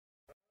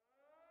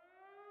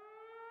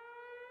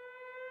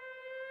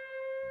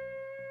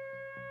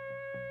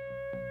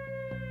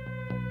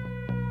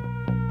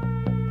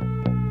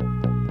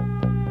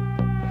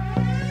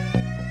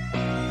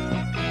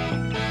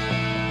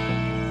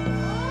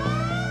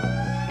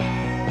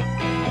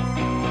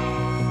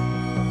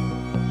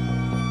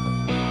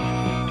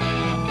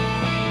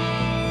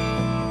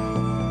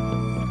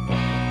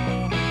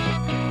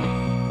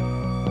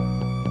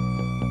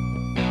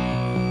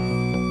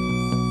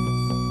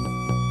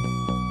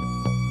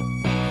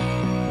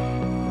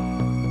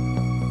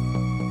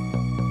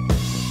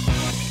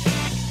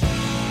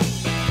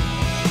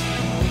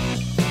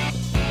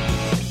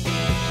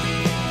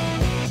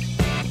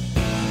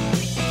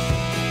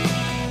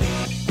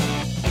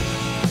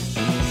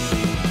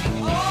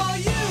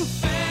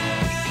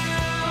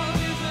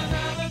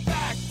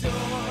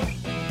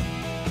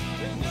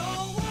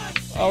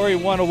All right,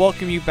 want to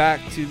welcome you back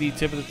to the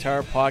Tip of the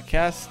Tower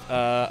podcast.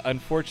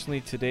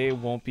 Unfortunately, today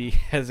won't be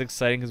as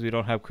exciting because we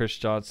don't have Chris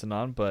Johnson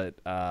on, but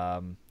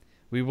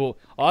we will.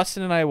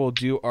 Austin and I will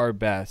do our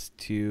best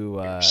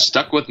to.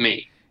 Stuck with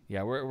me.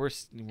 Yeah, we're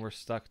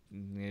stuck.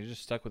 You're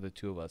just stuck with the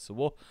two of us.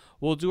 So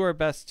we'll do our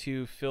best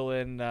to fill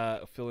in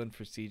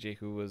for CJ,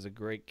 who was a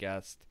great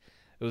guest.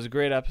 It was a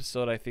great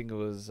episode. I think it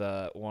was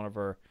one of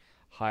our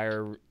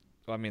higher.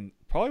 I mean,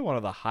 probably one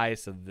of the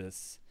highest of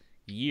this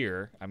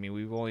year. I mean,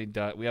 we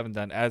haven't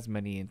done as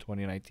many in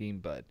 2019,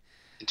 but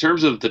in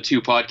terms of the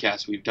two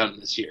podcasts we've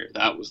done this year,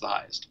 that was the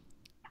highest.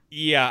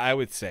 Yeah, I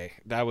would say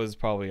that was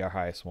probably our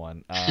highest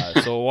one.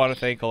 So I want to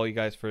thank all you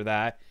guys for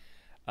that.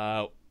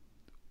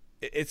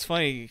 It's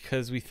funny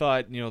because we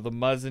thought, the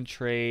Muzzin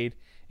trade,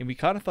 and we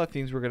kind of thought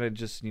things were gonna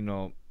just,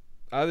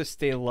 either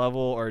stay level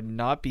or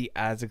not be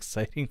as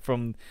exciting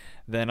from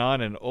then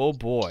on. And oh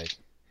boy,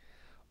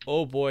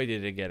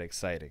 did it get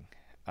exciting.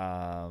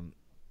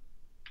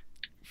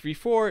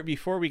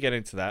 Before we get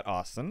into that,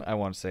 Austin, I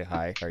want to say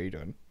hi. How are you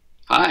doing?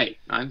 Hi,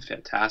 I'm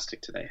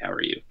fantastic today. How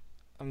are you?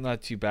 I'm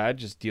not too bad.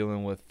 Just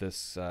dealing with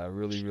this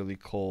really, really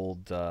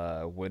cold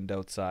wind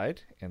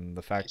outside, and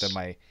the fact that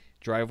my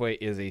driveway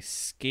is a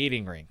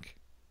skating rink.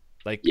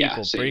 Like,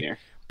 people,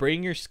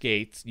 bring your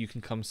skates. You can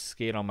come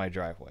skate on my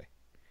driveway.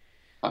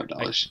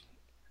 $5.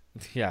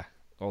 Yeah,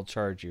 I'll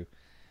charge you.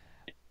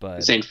 But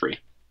this ain't free.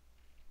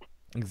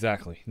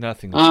 Exactly,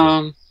 nothing.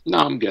 No,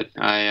 I'm good.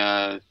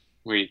 I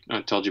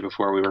told you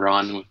before we were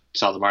on. We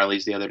saw the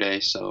Marlies the other day,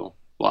 so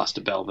lost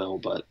to Belleville,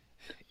 but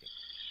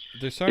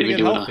they're starting to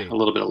get healthy. A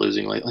little bit of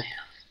losing lately.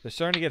 They're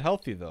starting to get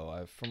healthy,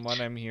 though. From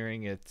what I'm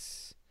hearing,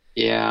 it's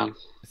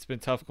been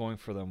tough going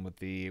for them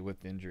with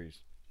injuries.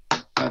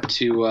 At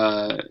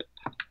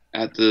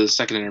the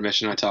second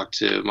intermission, I talked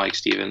to Mike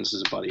Stevens,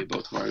 who's a buddy of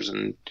both of ours,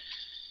 and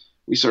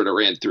we sort of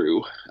ran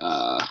through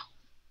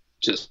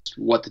just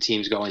what the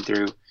team's going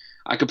through.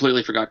 I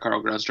completely forgot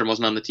Carl Grunstrom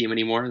wasn't on the team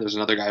anymore. There's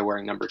another guy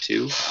wearing number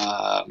 2.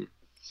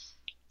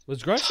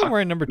 Was Grunstrom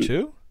wearing number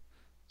 2?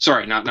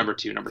 Sorry, not number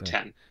 2, number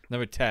 10.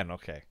 Number 10,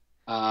 okay.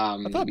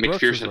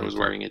 McPherson was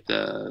wearing it,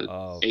 the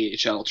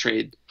AHL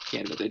trade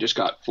candidate they just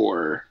got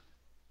for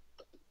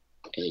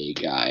a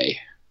guy,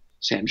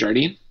 Sam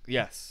Jardine.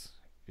 Yes,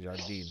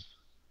 Jardine.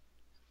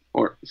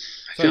 I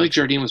feel like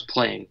Jardine was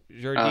playing.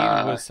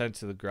 Jardine was sent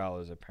to the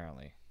Growlers,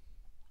 apparently.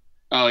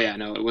 Oh yeah,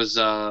 no, it was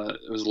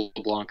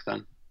LeBlanc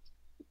then.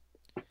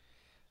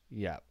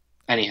 Yeah.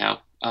 Anyhow,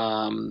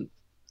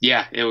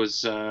 it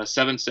was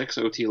 7-6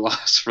 OT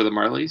loss for the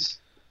Marlies.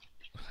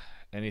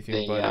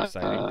 Anything but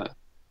exciting.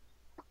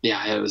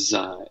 It was.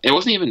 It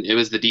wasn't even. It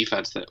was the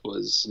defense that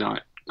was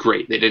not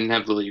great. They didn't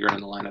have Liljegren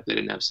in the lineup. They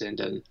didn't have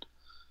Sandin.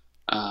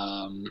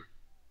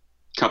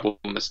 Couple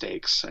of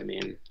mistakes. I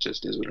mean,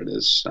 just is what it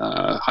is.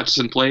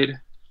 Hutchison played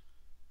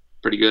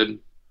pretty good.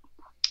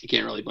 You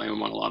can't really blame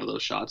him on a lot of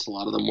those shots. A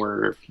lot of them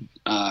were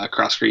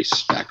cross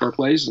crease backdoor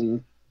plays,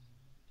 and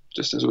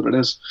just is what it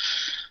is.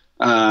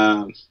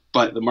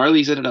 But the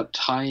Marlies ended up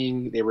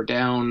tying. They were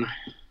down,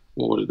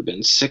 what would it have been,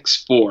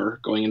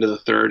 6-4 going into the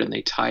third, and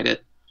they tied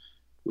it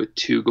with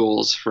 2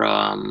 goals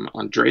from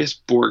Andreas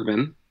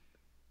Borgman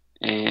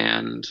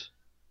and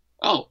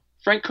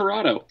Frank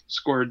Corrado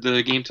scored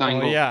the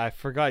game-tying goal. Oh yeah, I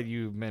forgot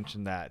you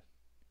mentioned that.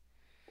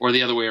 Or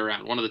the other way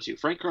around, one of the two.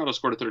 Frank Corrado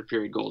scored a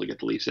third-period goal to get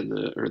the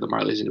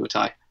Marlies into a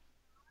tie.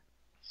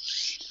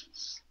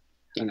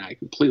 And I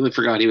completely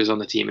forgot he was on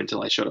the team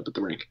until I showed up at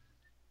the rink.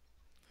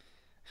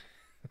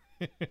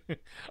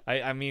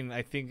 I mean,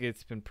 I think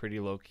it's been pretty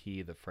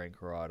low-key, the Frank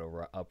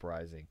Corrado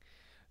uprising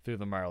through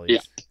the Marlies. Yeah,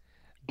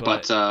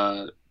 but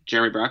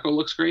Jeremy Bracco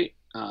looks great.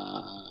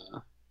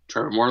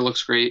 Trevor Moore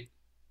looks great.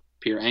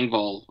 Pierre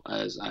Engvall,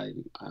 as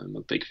I'm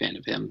a big fan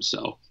of him,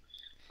 so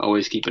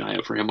always keep an eye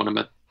out for him when I'm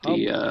at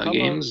the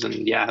games.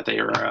 And yeah,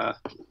 they're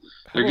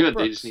good. Brooks?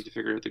 They just need to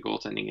figure out the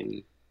goaltending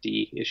and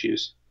D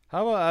issues.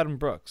 How about Adam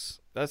Brooks?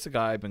 That's a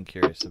guy I've been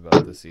curious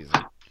about this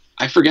season.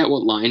 I forget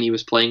what line he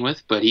was playing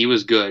with, but he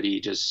was good. He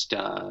just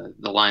the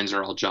lines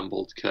are all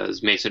jumbled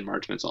because Mason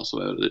Marchment's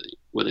also out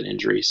with an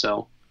injury.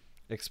 So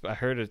I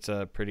heard it's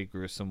a pretty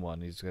gruesome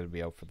one. He's going to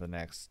be out for the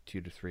next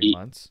 2 to 3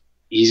 months.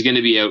 He's going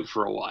to be out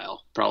for a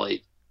while,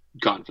 probably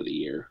gone for the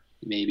year.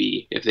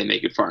 Maybe if they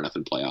make it far enough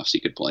in playoffs, he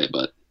could play,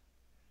 but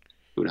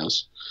who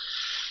knows?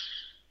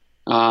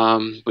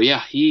 But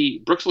yeah,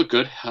 Brooks looked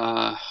good.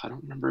 I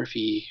don't remember if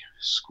he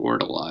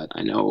scored a lot.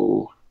 I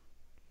know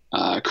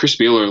Chris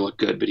Mueller looked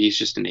good, but he's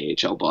just an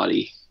AHL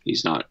body.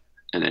 He's not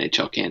an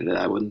NHL candidate,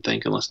 I wouldn't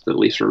think, unless the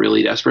Leafs were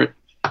really desperate.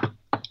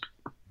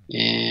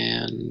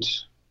 And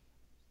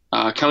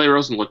Kelly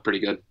Rosen looked pretty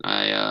good.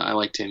 I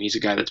liked him. He's a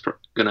guy that's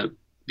going to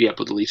be up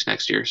with the Leafs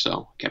next year,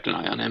 so kept an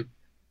eye on him.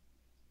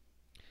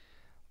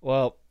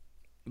 Well,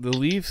 the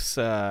Leafs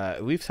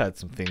had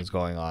some things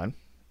going on.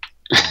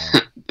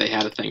 They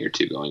had a thing or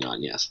two going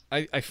on, yes.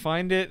 I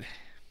find it...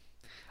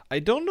 I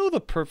don't know the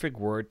perfect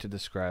word to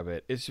describe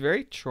it. It's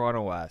very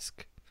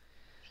Toronto-esque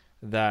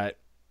that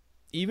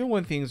even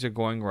when things are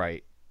going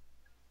right,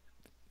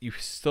 you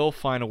still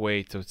find a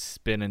way to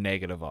spin a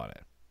negative on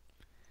it.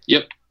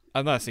 Yep.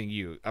 I'm not saying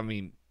you. I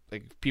mean,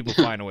 like people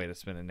find a way to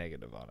spin a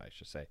negative on, I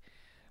should say.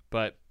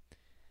 But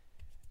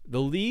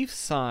the Leafs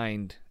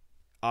signed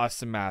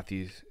Auston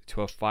Matthews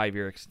to a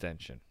 5-year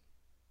extension.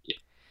 Yeah.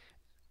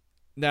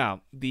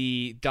 Now,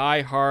 the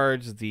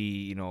diehards,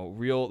 the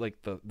real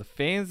like the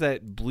fans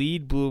that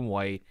bleed blue and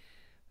white,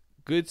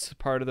 good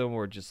part of them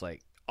were just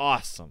like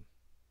awesome.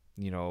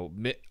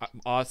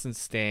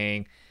 Austin's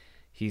staying.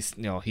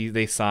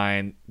 They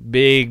sign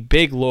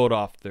big load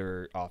off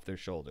their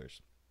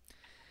shoulders.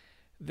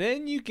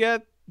 Then you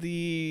get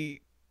the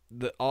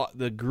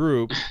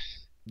group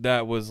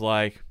that was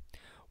like,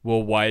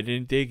 well, why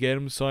didn't they get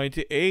him signed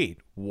to 8?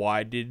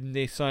 Why didn't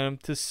they sign him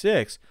to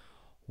 6?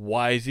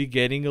 Why is he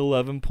getting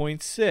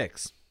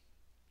 11.6?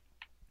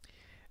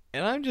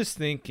 And I'm just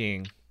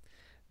thinking,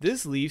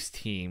 this Leafs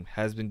team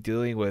has been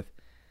dealing with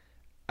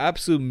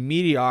absolute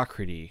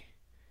mediocrity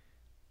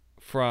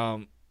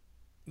from,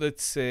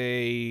 let's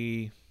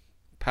say,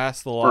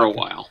 past the for a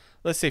while.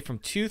 Let's say from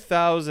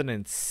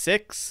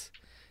 2006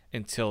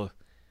 until,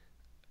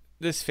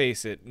 let's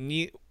face it,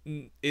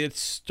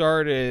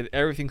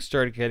 everything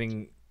started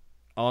getting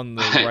on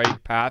the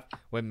right path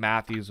when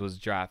Matthews was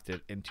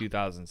drafted in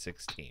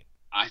 2016.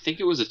 I think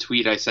it was a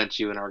tweet I sent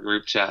you in our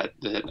group chat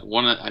that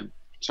I'm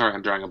sorry,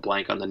 I'm drawing a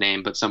blank on the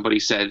name, but somebody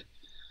said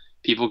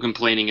people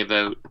complaining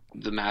about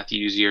the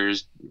Matthews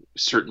years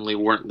certainly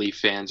weren't Leaf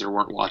fans or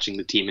weren't watching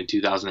the team in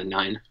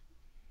 2009.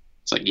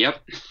 It's like,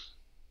 yep.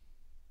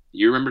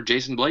 You remember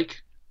Jason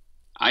Blake?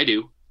 I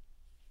do.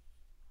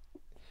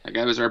 That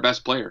guy was our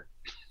best player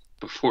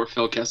before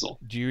Phil Kessel.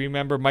 Do you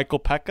remember Michael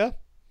Pekka?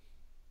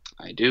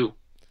 I do.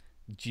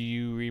 Do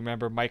you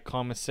remember Mike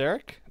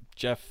Komisarek?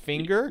 Jeff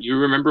Finger? You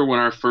remember when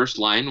our first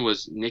line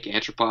was Nick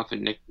Antropov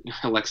and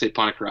Alexei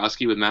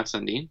Ponikarovsky with Matt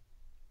Sundin?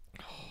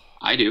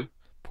 I do.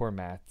 Poor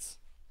Mats.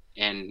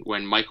 And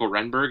when Michael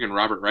Renberg and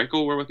Robert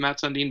Reichel were with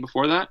Matt Sundin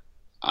before that?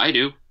 I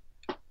do.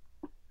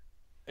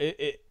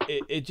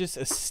 It just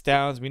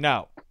astounds me.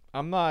 Now,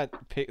 I'm not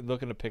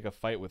looking to pick a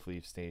fight with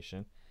Leafs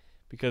Nation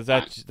because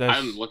that's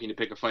I'm looking to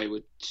pick a fight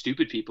with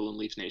stupid people in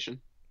Leafs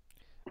Nation.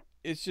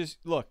 It's just,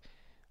 look,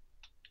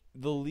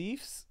 the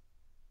Leafs,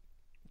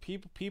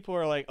 people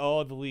are like,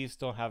 oh, the Leafs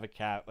don't have a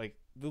cap. Like,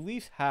 the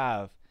Leafs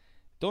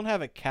don't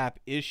have a cap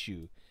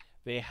issue.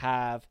 They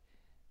have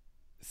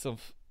some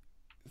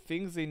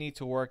things they need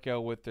to work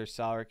out with their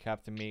salary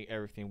cap to make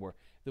everything work.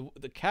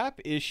 The cap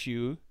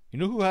issue, you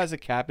know who has a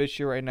cap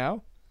issue right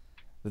now?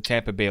 The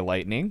Tampa Bay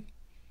Lightning,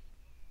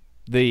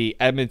 the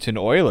Edmonton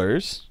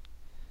Oilers.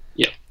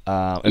 Yeah.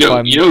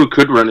 You know who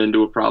could run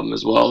into a problem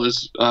as well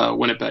is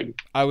Winnipeg.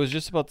 I was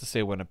just about to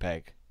say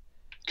Winnipeg.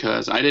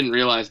 Because I didn't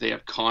realize they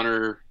have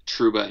Connor,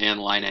 Trouba, and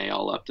Laine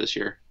all up this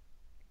year.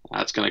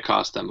 That's going to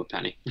cost them a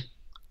penny.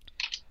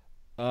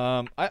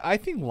 I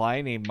think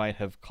Laine might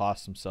have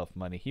cost himself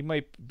money. He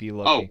might be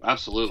looking. Oh,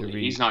 absolutely.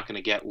 He's not going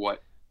to get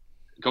what.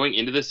 Going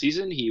into the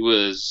season, he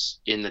was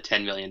in the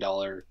 $10 million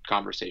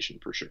conversation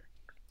for sure.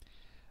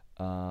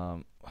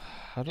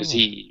 Because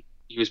he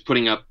was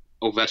putting up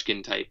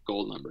Ovechkin type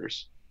goal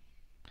numbers.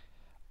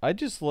 I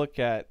just look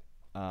at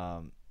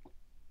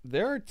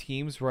there are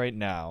teams right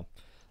now,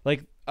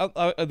 like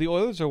the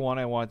Oilers are one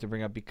I wanted to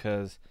bring up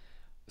because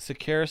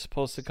Sekera is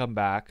supposed to come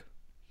back,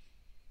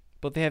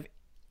 but they have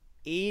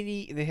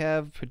 80. They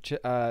have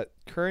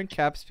current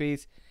cap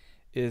space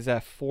is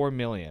at $4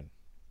 million.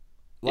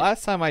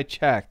 Last time I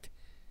checked,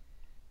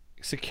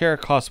 Sekera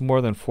costs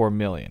more than $4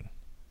 million.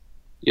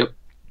 Yep.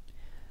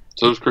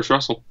 So does Chris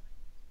Russell.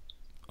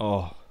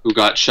 Oh. Who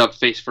got shoved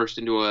face first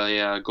into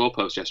a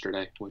goalpost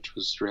yesterday, which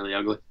was really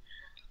ugly.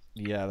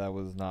 Yeah, that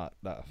was not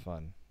that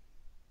fun.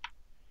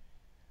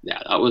 Yeah,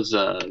 that was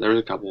there was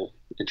a couple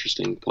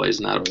interesting plays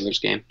in that Oilers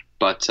game,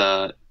 but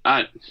I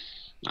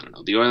don't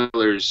know. The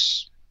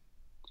Oilers,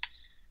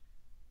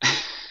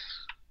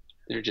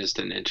 they're just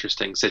an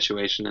interesting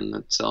situation in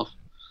itself.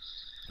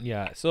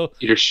 Yeah, so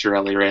Peter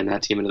Chiarelli ran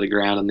that team into the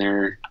ground,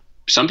 and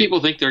some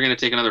people think they're going to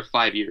take another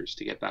 5 years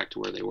to get back to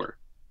where they were.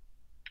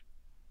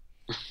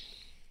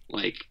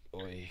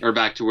 Or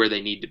back to where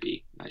they need to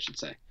be, I should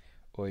say.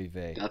 Oy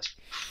vey. That's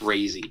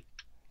crazy,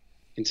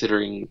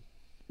 considering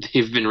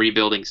they've been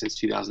rebuilding since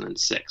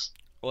 2006.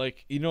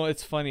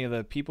 It's funny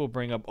that people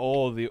bring up,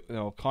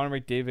 Connor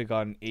McDavid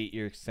got an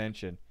 8-year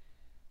extension.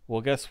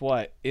 Well, guess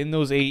what? In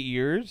those 8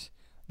 years,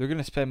 they're going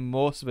to spend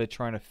most of it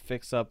trying to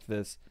fix up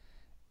this.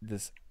 They're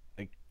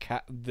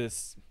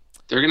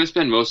going to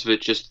spend most of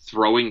it just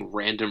throwing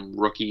random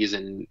rookies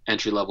and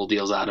entry-level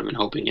deals at him and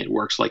hoping it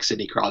works like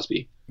Sidney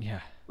Crosby.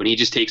 Yeah. When he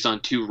just takes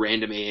on 2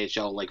 random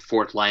AHL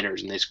fourth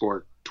liners and they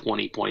score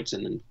 20 points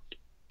in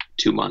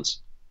 2 months.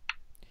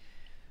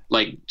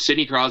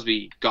 Sidney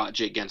Crosby got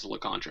Jake Gensel a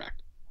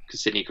contract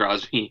because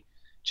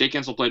Jake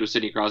Gensel played with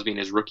Sidney Crosby in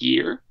his rookie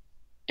year,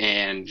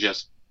 and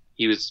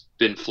he's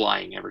been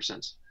flying ever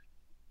since.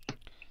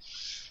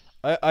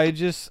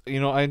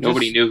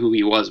 Nobody knew who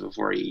he was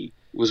before he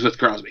was with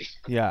Crosby.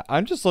 Yeah,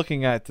 I'm just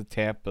looking at the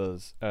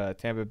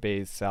Tampa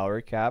Bay's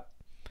salary cap.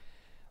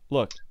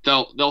 Look,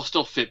 they'll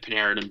still fit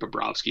Panarin and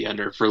Bobrovsky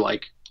under for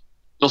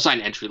they'll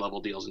sign entry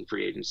level deals in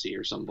free agency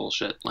or some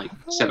bullshit like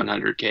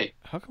 700K.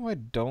 How come I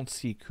don't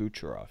see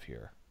Kucherov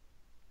here?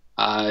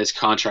 His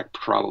contract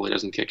probably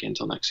doesn't kick in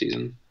until next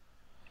season.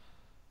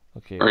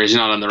 Okay. Or he's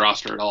not on the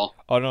roster at all.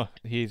 Oh no,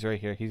 he's right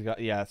here. He's got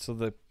So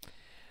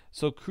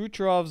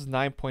Kucherov's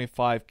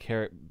 9.5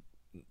 carat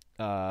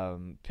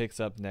picks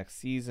up next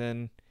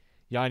season.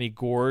 Yanni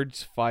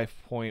Gourde's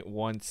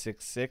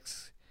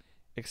 5.166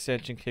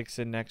 extension kicks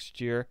in next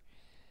year.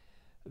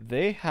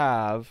 They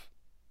have,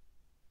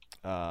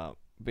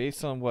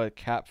 based on what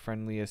Cap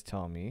Friendly is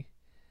telling me,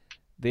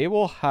 they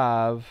will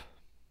have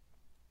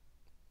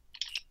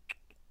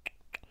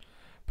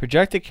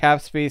projected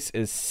cap space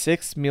is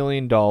 $6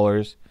 million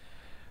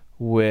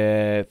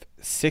with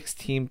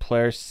 16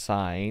 players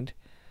signed.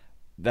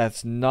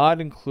 That's not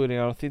including,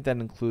 I don't think that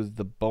includes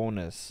the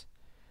bonus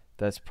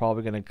that's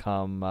probably going to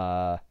come.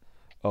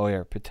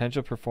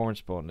 Potential performance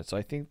bonus. So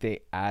I think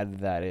they add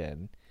that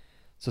in.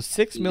 So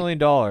 $6 million.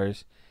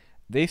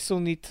 They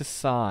still need to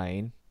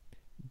sign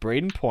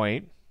Braden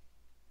Point.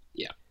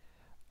 Yeah.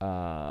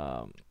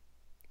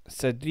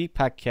 Cedric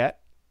Paquette,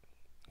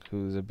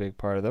 who's a big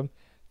part of them.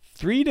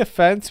 3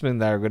 defensemen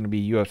that are going to be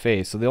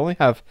UFA. So they'll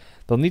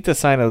need to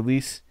sign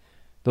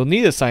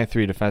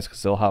 3 defense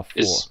because they'll have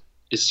 4.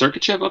 Is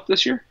Sergachev up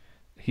this year?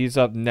 He's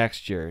up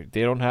next year.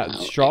 They don't have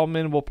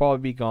Strawman will probably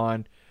be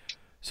gone.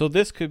 So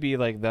this could be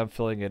like them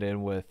filling it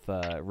in with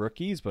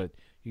rookies, but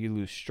you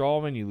lose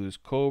Strawman, you lose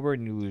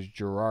Coburn, you lose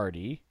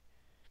Girardi.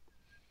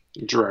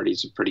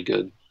 Girardi's a pretty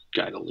good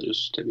guy to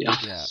lose, to be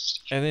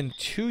honest. Yeah. And then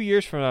 2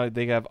 years from now,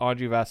 they have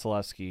Andrei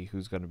Vasilevsky,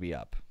 who's going to be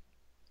up.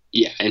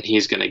 Yeah, and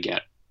he's going to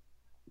get.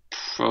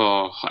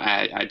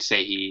 I'd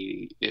say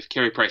if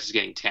Carey Price is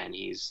getting 10,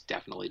 he's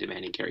definitely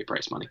demanding Carey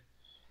Price money.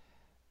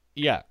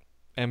 Yeah,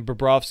 and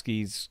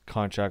Bobrovsky's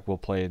contract will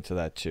play into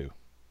that too.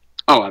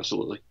 Oh,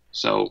 absolutely.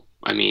 So,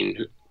 I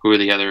mean, who are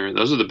the other?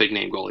 Those are the big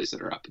name goalies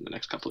that are up in the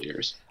next couple of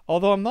years.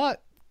 Although I'm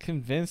not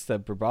convinced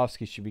that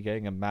Bobrovsky should be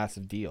getting a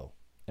massive deal.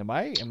 Am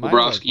I?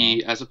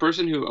 Bobrovsky, as a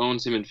person who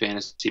owns him in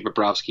fantasy,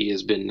 Bobrovsky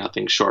has been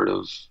nothing short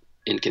of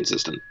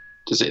inconsistent,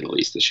 to say the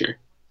least, this year.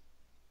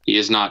 He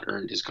has not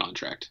earned his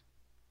contract.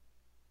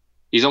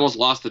 He's almost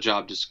lost the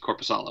job to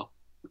Korpisalo.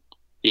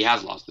 He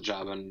has lost the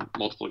job on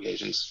multiple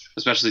occasions,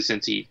 especially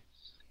since he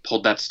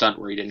pulled that stunt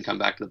where he didn't come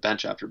back to the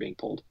bench after being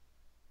pulled.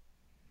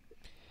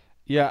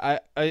 Yeah,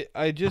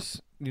 I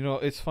just,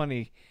 it's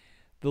funny.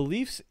 The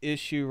Leafs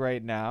issue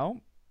right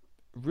now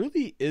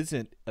really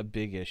isn't a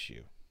big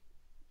issue.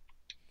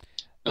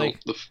 The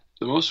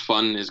most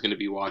fun is going to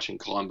be watching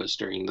Columbus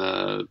during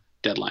the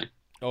deadline.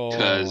 Oh,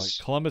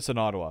 Columbus and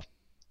Ottawa.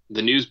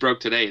 The news broke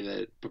today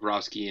that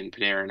Bobrovsky and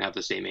Panarin have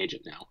the same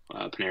agent now.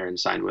 Panarin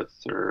signed with,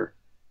 or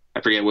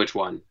I forget which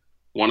one.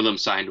 One of them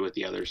signed with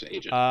the other's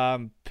agent.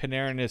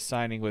 Panarin is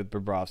signing with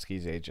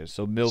Bobrovsky's agent,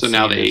 so Milstein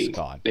now is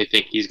gone. They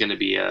think he's going to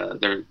be they're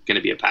going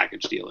to be a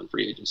package deal in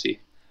free agency.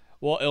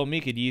 Well, it'll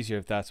make it easier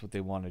if that's what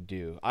they want to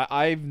do.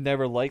 I've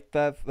never liked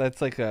that.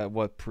 That's like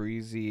what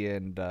Parise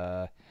and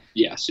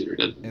Suter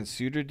did. And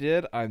Suter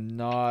did. I'm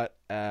not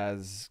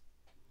as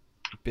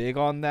big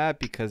on that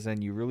because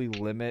then you really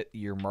limit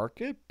your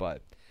market.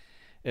 But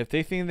if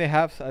they think they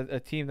have a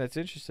team that's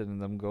interested in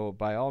them, go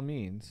by all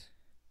means.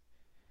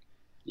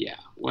 Yeah,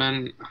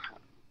 when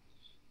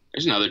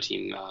there's another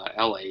team,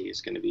 LA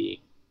is going to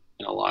be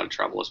in a lot of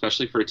trouble,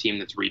 especially for a team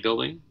that's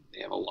rebuilding. They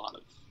have a lot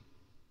of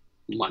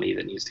money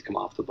that needs to come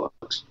off the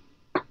books.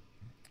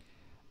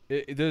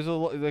 There's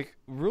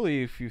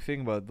really, if you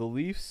think about it, the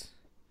Leafs,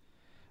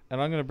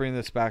 and I'm going to bring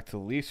this back to the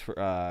Leafs for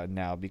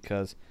now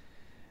because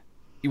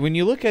when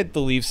you look at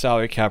the Leafs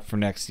salary cap for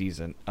next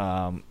season,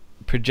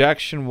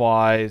 projection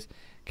wise,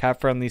 Cap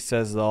Friendly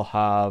says they'll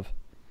have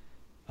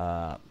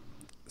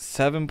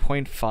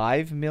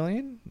 7.5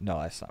 million.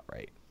 No, that's not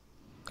right.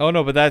 Oh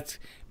no, but that's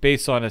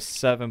based on a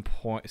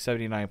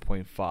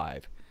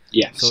 79.5.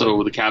 Yeah,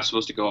 so the cap's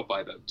supposed to go up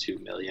by about 2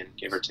 million,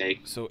 give or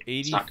take. So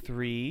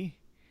 83.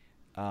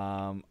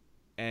 And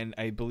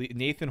I believe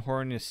Nathan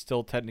Horton is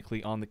still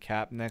technically on the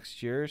cap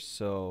next year.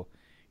 So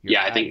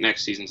I think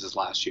next season's his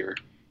last year.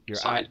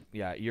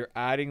 You're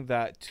adding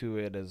that to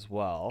it as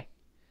well.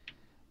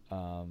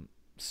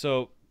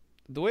 So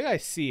the way I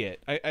see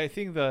it, I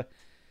think you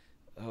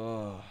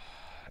know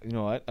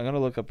what? I'm gonna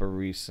look up a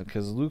recent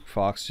because Luke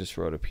Fox just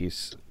wrote a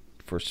piece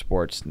for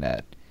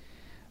Sportsnet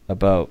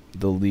about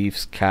the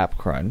Leafs cap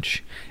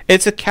crunch.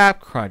 It's a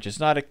cap crunch. It's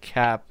not a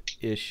cap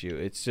issue.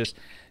 It's just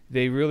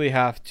they really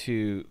have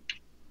to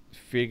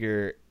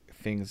figure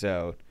things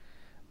out.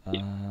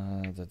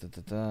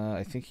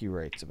 I think he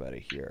writes about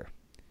it here.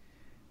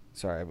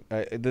 Sorry,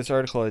 this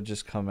article had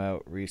just come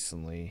out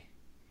recently.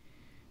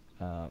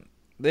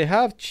 They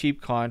have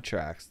cheap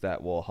contracts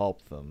that will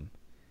help them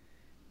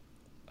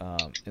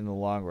in the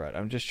long run.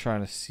 I'm just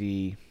trying to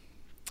see.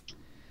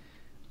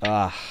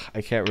 I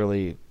can't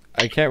really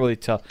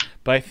tell.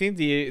 But I think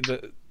the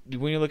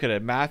when you look at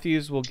it,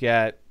 Matthews will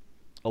get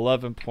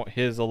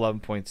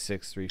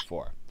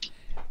 11.634.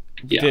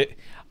 Yeah.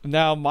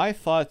 Now my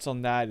thoughts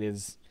on that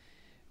is,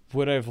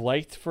 would I've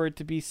liked for it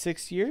to be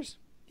 6 years?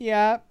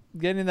 Yeah,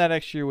 getting that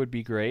extra year would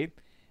be great.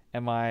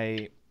 Am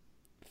I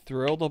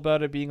thrilled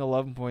about it being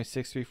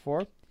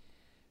 11.634?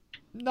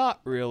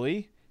 Not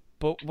really.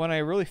 But when I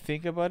really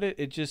think about it,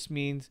 it just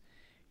means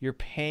you're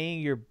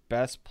paying your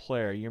best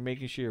player. You're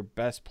making sure your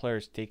best player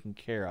is taken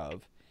care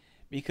of.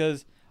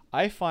 Because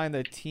I find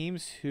that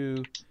teams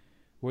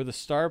where the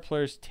star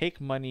players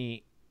take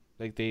money,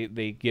 like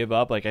they give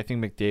up. Like I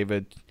think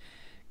McDavid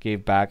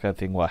gave back, I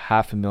think, what,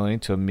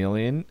 $500,000 to $1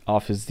 million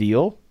off his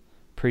deal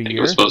per year.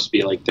 It was supposed to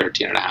be like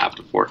 13.5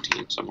 to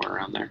 14, somewhere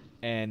around there.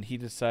 And he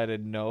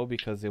decided no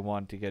because they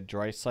wanted to get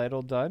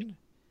Draisaitl done.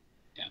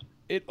 Yeah.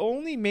 It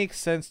only makes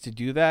sense to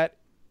do that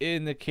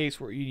in the case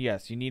where,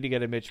 yes, you need to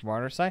get a Mitch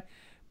Marner sign.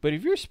 But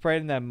if you're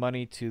spreading that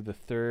money to the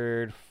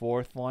third,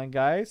 fourth line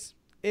guys,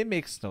 it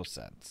makes no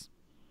sense.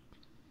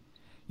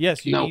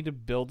 Yes, you need to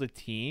build a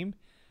team,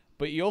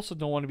 but you also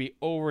don't want to be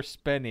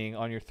overspending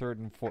on your third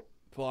and fourth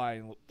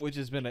line, which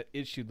has been an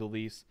issue the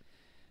Leafs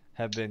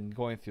have been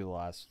going through the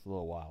last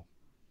little while.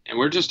 And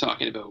we're just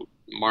talking about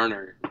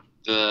Marner.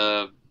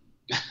 The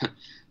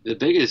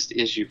biggest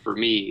issue for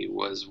me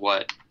was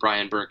what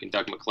Brian Burke and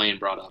Doug McLean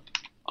brought up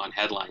on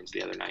Headlines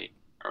the other night.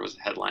 Or was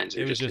it Headlines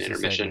or just an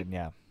intermission? Segment,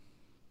 yeah.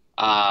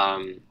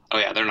 Oh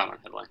yeah, they're not on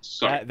Headlines.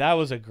 Sorry. That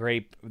was a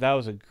great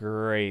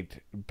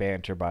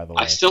banter, by the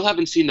way. I still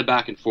haven't seen the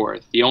back and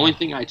forth. The only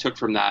thing I took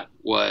from that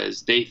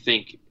was they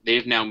think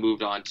they've now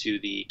moved on to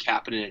the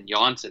Kapanen and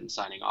Johnson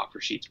signing offer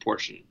sheets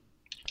portion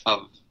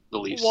of the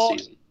Leafs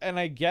season. And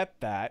I get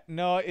that.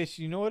 No, it's,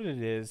 you know what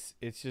it is?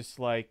 It's just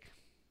like,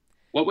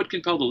 what would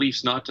compel the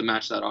Leafs not to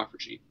match that offer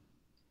sheet?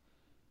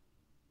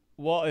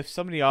 Well, if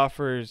somebody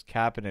offers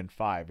Kapanen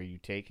 5, are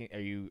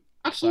you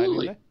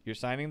Absolutely. Signing that? You're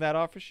signing that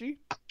offer sheet?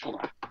 Hold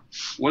on.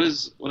 What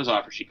is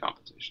offer sheet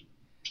compensation?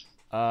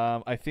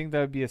 I think that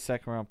would be a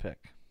second round pick.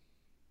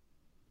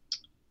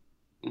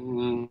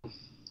 Hold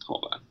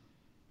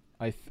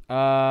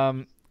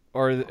on.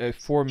 Or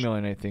 $4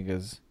 million, I think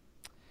is.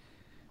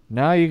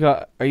 Now you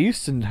got. I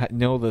used to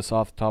know this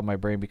off the top of my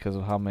brain because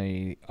of how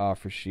many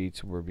offer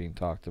sheets were being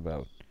talked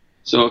about.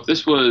 So if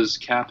this was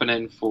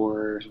Kapanen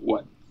for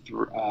what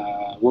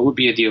would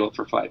be a deal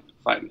for $5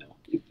 million?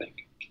 You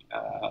think?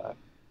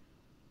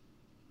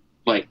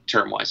 Like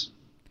term-wise?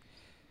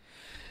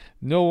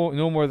 No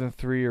more than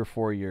 3 or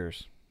 4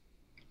 years.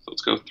 So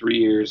let's go 3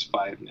 years,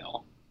 $5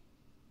 million.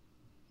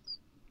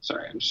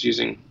 Sorry, I'm just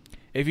using.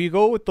 If you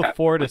go with the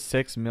 4 to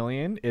 6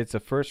 million, it's a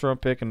first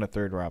round pick and a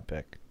third round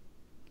pick.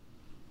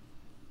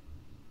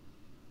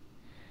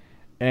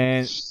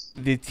 And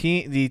the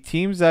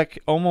teams that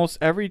almost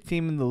every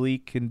team in the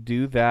league can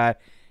do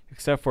that,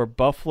 except for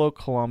Buffalo,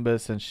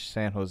 Columbus, and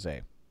San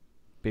Jose,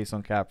 based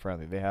on cap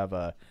friendly. They have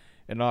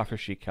an offer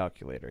sheet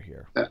calculator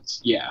here.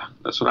 That's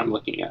what I'm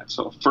looking at.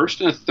 So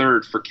first and a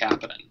third for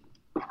Kapanen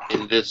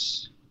in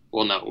this.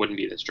 Well, no, it wouldn't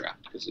be this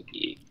draft because it'd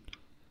be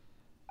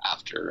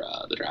after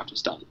the draft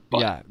is done.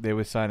 But yeah, they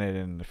would sign it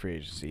in the free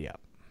agency. Yeah.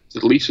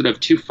 So the Leafs would have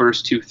 2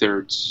 firsts, 2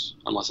 thirds,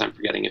 unless I'm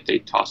forgetting if they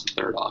toss a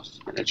third off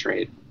in a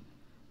trade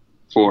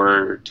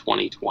for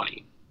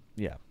 2020.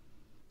 Yeah.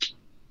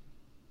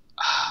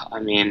 I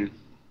mean,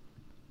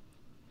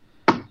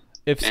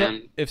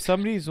 if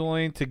somebody's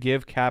willing to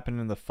give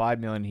Kapanen the $5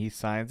 million, he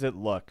signs it.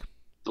 Look,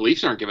 the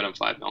Leafs aren't giving him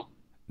 $5 million.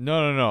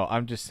 No.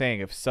 I'm just saying,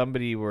 if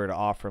somebody were to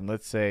offer him,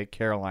 let's say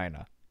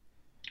Carolina,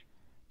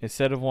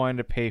 instead of wanting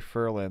to pay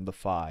Ferland the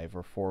 4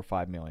 or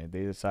 5 million,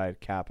 they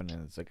decide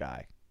Kapanen is the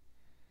guy.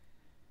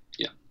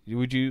 Yeah.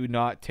 Would you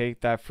not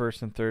take that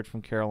first and third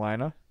from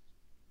Carolina?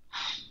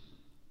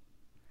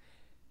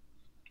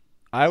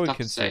 I would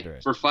consider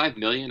it. For $5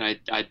 million,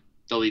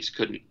 the Leafs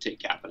couldn't take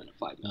Kapanen at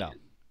 $5 million. No.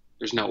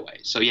 There's no way.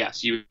 So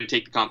yes, you would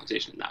take the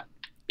compensation in that.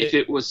 If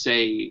it was,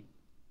 say,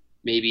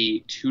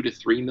 maybe $2 to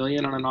 $3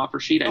 million on an offer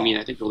sheet, I mean,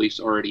 I think the Leafs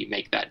already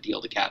make that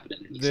deal to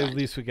Kapanen. The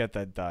Leafs would get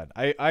that done.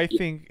 I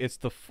think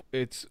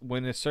it's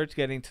when it starts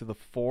getting to the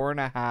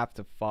 4.5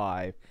 to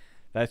 5,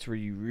 that's where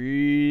you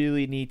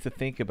really need to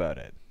think about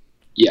it.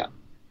 Yeah,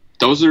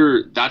 those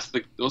are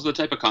the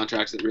type of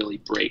contracts that really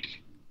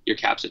break your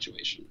cap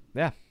situation.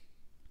 Yeah,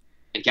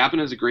 and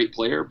Kapanen is a great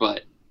player,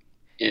 but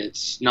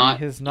it's not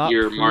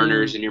your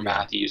Marners and your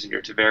Matthews and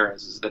your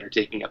Tavares that are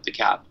taking up the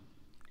cap.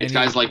 It's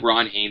guys like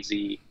Ron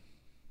Hainsey.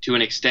 To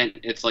an extent,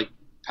 it's like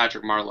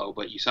Patrick Marleau,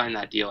 but you signed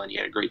that deal and he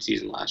had a great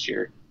season last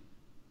year.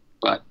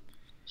 But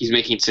he's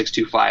making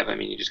 $625. I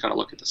mean, you just got to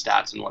look at the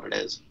stats and what it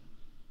is.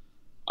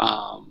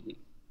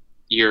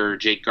 Your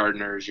Jake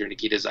Gardiners, your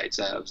Nikita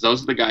Zaitsevs,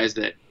 those are the guys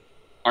that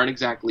aren't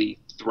exactly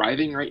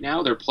thriving right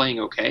now. They're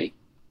playing okay,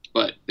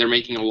 but they're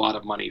making a lot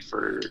of money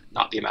for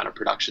not the amount of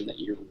production that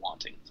you're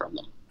wanting from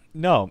them.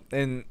 No,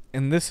 and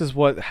this is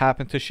what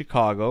happened to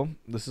Chicago.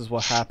 This is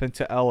what happened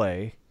to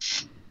LA.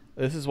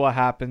 This is what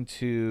happened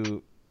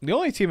to... The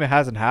only team it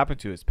hasn't happened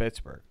to is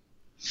Pittsburgh,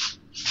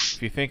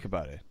 if you think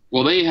about it.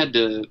 Well,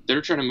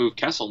 they're trying to move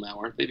Kessel now,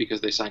 aren't they,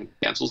 because they signed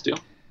Gensel's deal?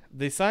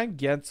 They signed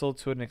Gensel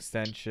to an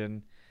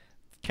extension.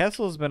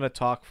 Kessel has been a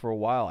talk for a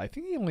while. I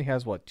think he only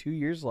has, 2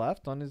 years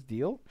left on his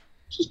deal?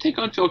 Just take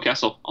on Phil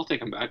Kessel. I'll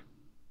take him back.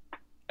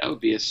 That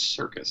would be a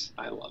circus.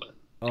 I love it.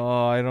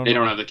 Oh, I don't They know.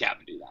 don't have the cap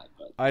to do that.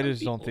 But I that would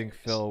just be don't think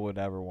hilarious. Phil would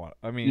ever want.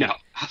 I mean, No,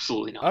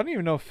 absolutely I not. don't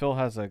even know if Phil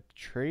has a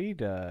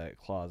trade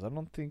clause. I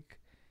don't think.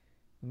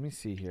 Let me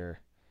see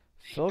here.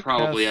 Phil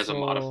Probably has a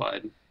Kessel.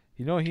 modified.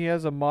 He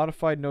has a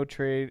modified no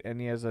trade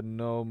and he has a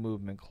no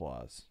movement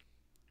clause.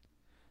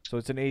 So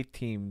it's an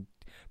 8-team,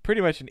 pretty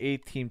much an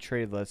 8-team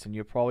trade list, and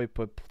you'll probably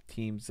put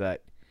teams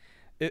that.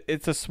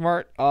 It's a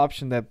smart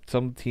option that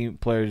some team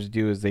players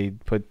do is they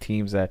put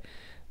teams that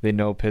they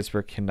know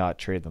Pittsburgh cannot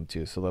trade them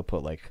to. So they'll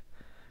put like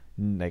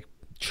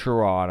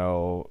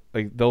Toronto,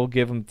 like they'll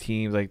give them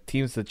teams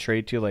to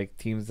trade to, like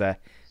teams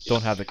that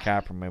don't have the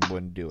cap room and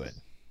wouldn't do it.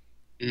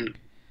 Mm.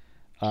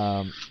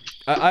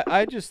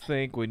 I just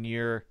think when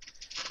you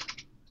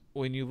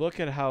look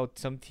at how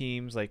some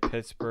teams like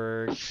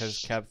Pittsburgh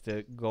has kept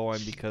it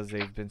going because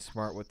they've been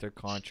smart with their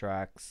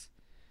contracts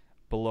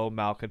below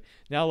Malkin.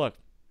 Now look,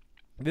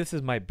 this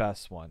is my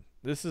best one.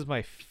 This is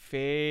my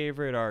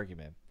favorite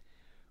argument.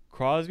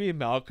 Crosby and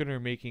Malkin are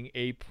making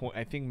I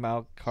think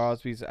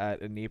Crosby's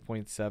at an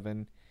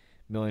 $8.7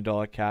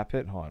 million cap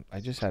hit. Hold on, I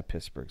just had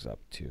Pittsburgh's up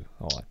too.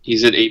 Hold on.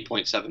 He's at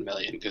 $8.7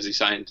 million because he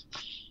signed.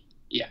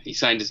 Yeah, he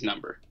signed his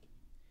number.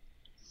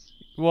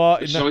 Well,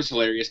 Which is always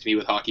hilarious to me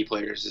with hockey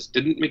players.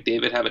 Didn't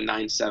McDavid have a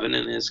 9.7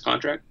 in his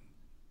contract?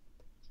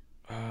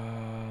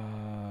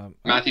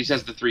 Matthews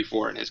has the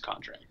 3.4 in his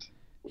contract.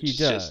 He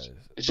does.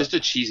 It's just a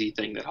cheesy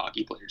thing that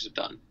hockey players have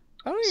done.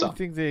 I don't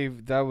even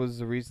think that was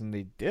the reason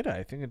they did it.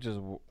 I think it just.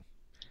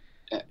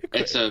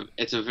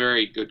 It's a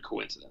very good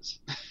coincidence.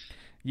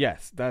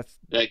 Yes, that's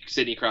like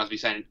Sidney Crosby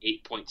signed an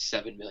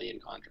 $8.7 million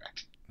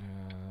contract.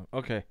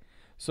 Okay,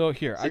 so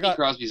here Sidney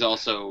Crosby's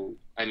also.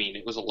 I mean,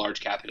 it was a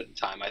large cap hit at the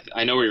time.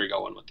 I know where you're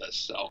going with this,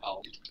 so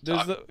I'll.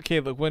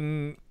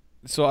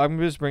 So I'm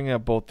just bringing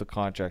up both the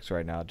contracts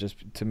right now, just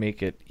to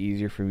make it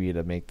easier for me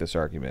to make this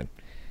argument,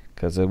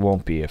 because it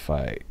won't be if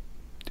I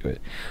do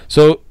it.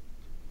 So,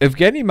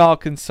 Evgeny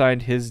Malkin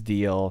signed his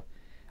deal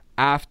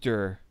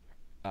after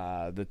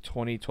the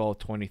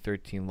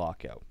 2012-2013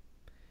 lockout.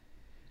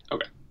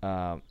 Okay.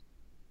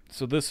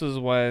 So this is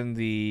when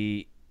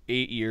the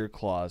 8-year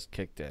clause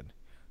kicked in.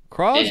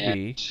 Crosby.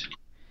 And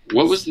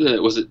what was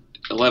it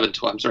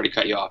 11-12? I'm sorry to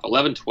cut you off.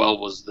 11-12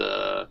 was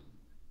the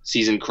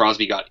season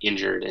Crosby got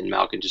injured and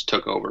Malkin just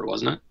took over,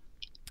 wasn't it?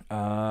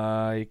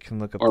 You can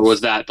look up. Or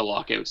was that the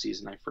lockout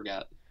season? I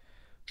forget.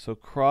 So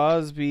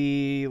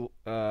Crosby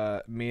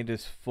made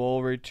his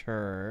full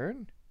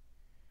return.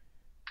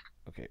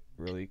 Okay,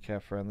 really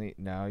cap friendly.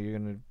 Now you're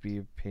gonna be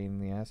a pain in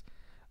the ass.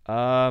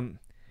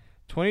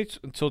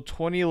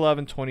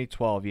 2011,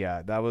 2012.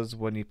 Yeah, that was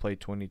when he played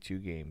 22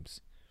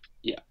 games.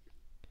 Yeah.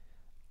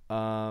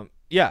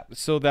 Yeah.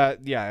 So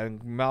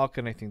and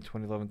Malkin, I think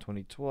 2011,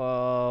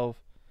 2012.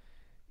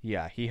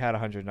 Yeah, he had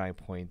 109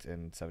 points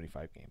in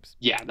 75 games.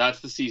 Yeah, that's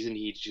the season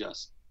he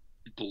just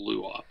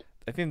blew up.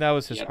 I think that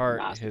was his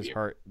heart.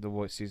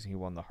 The season he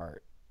won the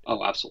Hart.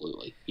 Oh,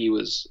 absolutely. He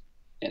was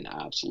an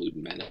absolute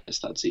menace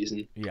that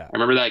season. Yeah. I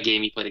remember that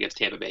game he played against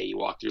Tampa Bay. He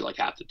walked through like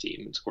half the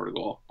team and scored a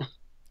goal.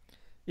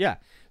 Yeah.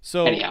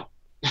 So anyhow.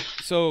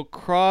 So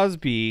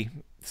Crosby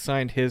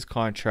signed his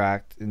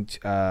contract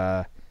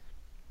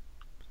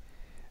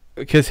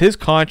because his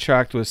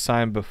contract was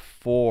signed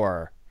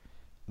before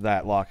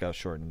that lockout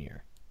shortened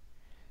year.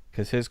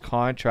 Because his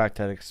contract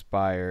had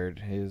expired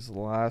his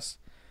last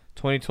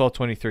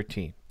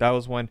 2012-2013. That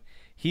was when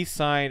he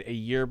signed a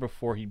year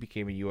before he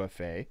became a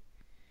UFA.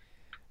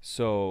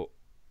 So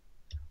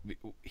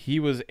he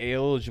was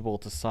eligible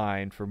to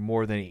sign for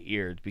more than 8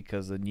 years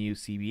because the new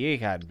CBA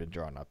hadn't been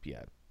drawn up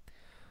yet.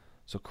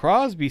 So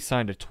Crosby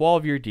signed a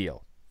 12-year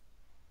deal.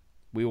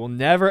 We will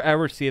never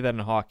ever see that in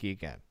hockey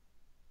again.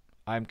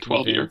 I'm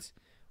convinced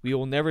we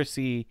will never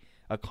see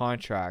a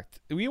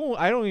contract. I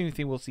don't even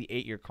think we'll see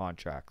 8-year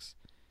contracts.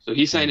 So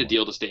he signed a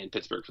deal to stay in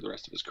Pittsburgh for the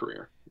rest of his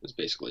career. Is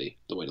basically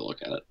the way to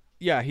look at it.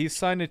 Yeah, he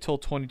signed until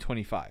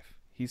 2025.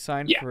 He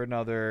signed for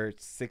another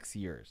 6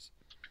 years.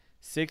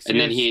 6 and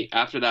years. And then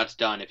after that's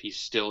done, if he's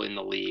still in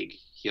the league,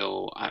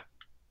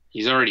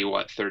 he's already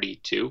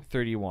 32?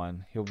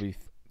 31. He'll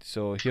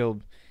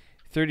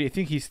 30. I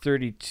think he's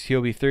 30.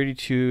 He'll be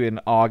 32 in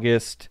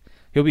August.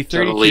 He'll be 32 so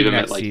that'll leave him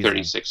next at like season.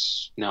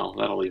 36. No,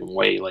 that'll leave him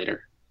way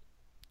later.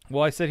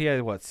 Well, I said he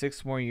had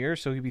 6 more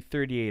years, so he'd be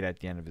 38 at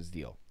the end of his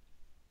deal.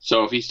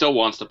 So if he still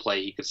wants to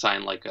play, he could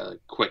sign like a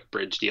quick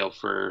bridge deal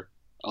for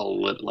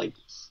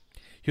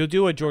He'll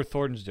do what George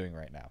Thornton's doing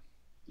right now.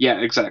 Yeah,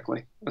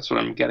 exactly. That's what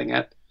I'm getting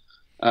at.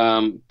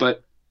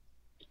 But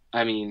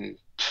I mean,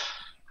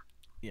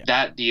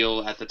 that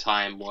deal at the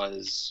time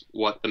was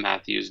what the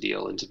Matthews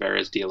deal and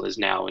Tavares deal is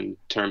now in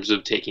terms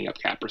of taking up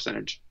cap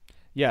percentage.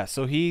 Yeah,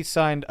 so he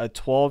signed a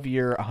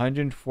 12-year,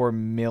 $104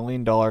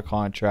 million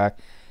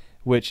contract,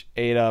 which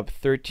ate up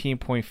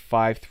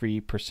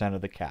 13.53%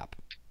 of the cap.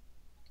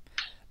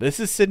 This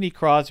is Sidney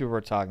Crosby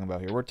we're talking about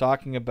here. We're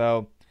talking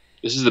about...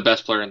 This is the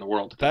best player in the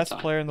world. Best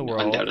player in the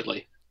world.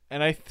 Undoubtedly.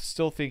 And I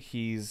still think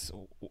he's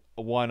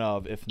one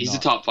of, if he's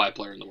not... the top 5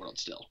 player in the world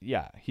still.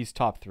 Yeah, he's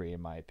top 3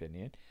 in my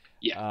opinion.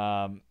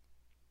 Yeah.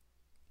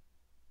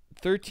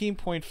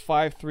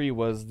 13.53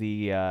 was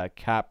the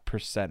cap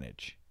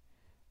percentage.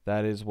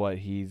 That is what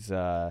he's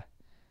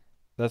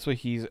that's what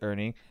he's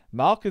earning.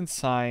 Malkin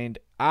signed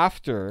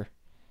after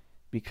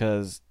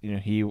because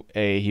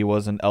he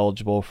wasn't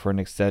eligible for an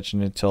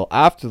extension until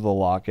after the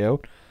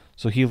lockout,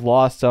 so he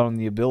lost out on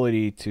the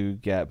ability to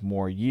get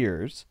more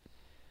years.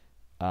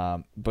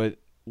 But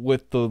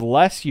with the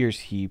less years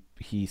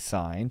he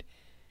signed,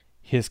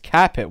 his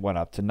cap hit went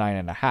up to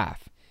 9.5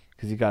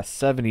 because he got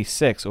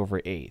 76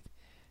 over 8,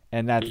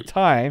 and at the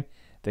time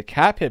the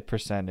cap hit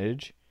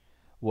percentage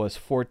was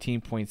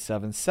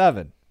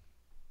 14.77.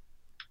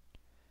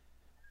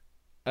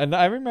 And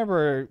I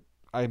remember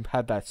I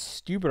had that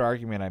stupid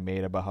argument I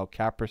made about how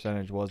cap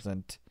percentage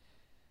wasn't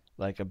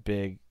like a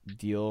big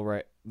deal,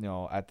 right?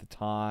 At the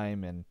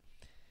time, and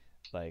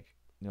like,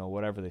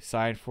 whatever they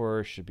signed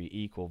for should be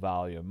equal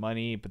value of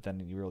money. But then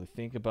you really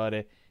think about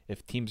it,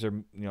 if teams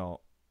are,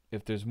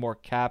 if there's more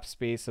cap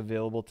space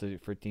available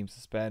for teams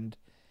to spend,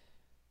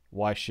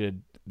 why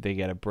should they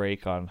get a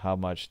break on how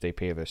much they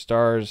pay their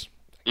stars?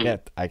 I'm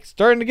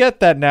starting to get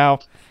that now.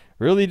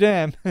 Really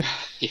damn.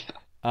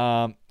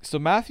 Yeah. So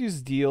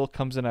Matthews' deal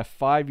comes in at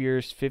 5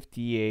 years,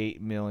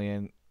 $58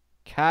 million.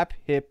 Cap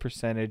hit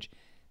percentage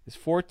is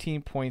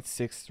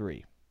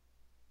 14.63.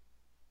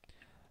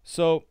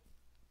 So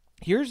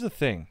here's the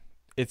thing: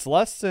 it's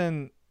less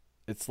than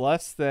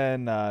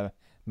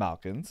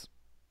Malkin's.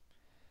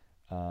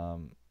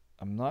 I'm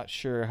not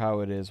sure how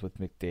it is with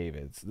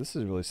McDavid's. This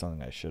is really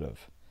something I should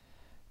have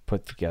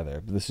put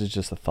together, but this is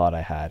just a thought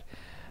I had.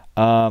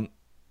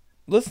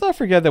 Let's not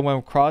forget that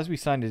when Crosby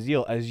signed his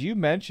deal, as you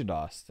mentioned,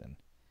 Austin,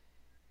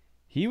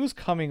 he was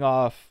coming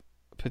off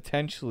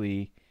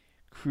potentially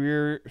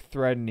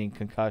career-threatening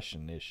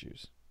concussion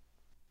issues.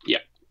 Yeah.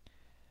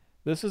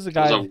 This is a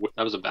guy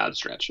that was a bad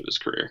stretch of his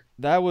career.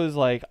 That was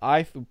like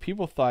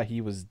people thought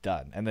he was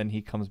done, and then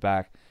he comes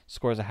back,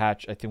 scores a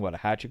hat. I think a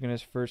hat trick in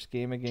his first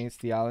game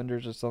against the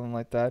Islanders or something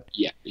like that.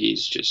 Yeah,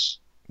 he's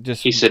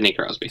Sidney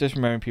Crosby. Just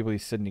remembering people,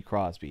 he's Sidney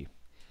Crosby.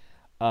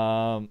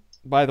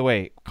 By the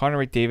way,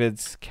 Connor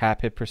McDavid's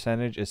cap hit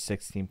percentage is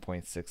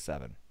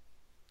 16.67.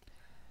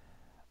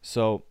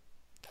 So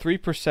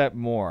 3%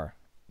 more,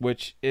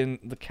 which in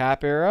the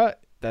cap era,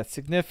 that's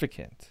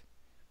significant.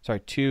 Sorry,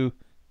 two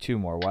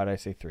more. Why did I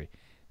say 3?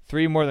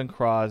 3 more than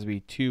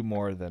Crosby, 2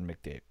 more than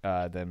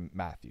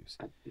Matthews.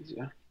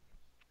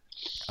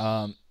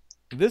 Yeah.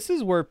 This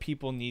is where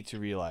people need to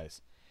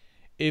realize,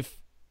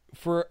 if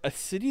for a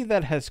city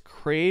that has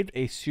craved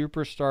a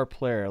superstar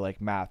player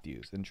like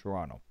Matthews in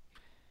Toronto,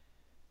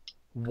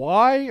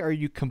 why are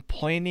you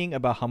complaining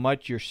about how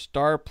much your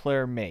star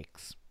player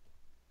makes?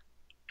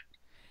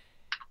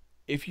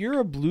 If you're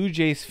a Blue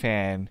Jays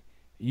fan,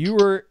 you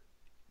were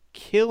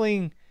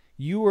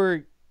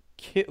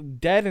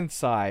dead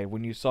inside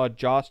when you saw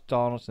Josh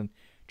Donaldson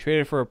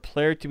traded for a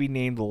player to be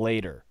named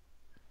later.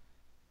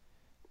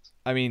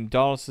 I mean,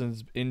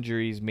 Donaldson's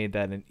injuries made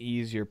that an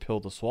easier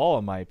pill to swallow,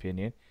 in my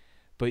opinion.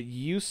 But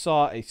you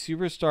saw a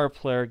superstar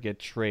player get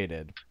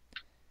traded,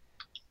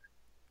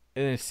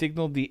 and it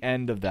signaled the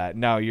end of that.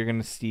 Now you're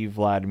going to see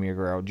Vladimir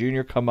Guerrero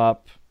Jr. come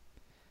up.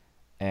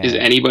 Is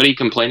anybody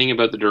complaining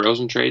about the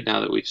DeRozan trade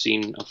now that we've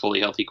seen a fully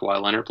healthy Kawhi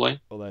Leonard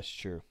play? Well, that's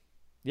true.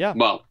 Yeah.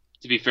 Well,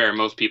 to be fair,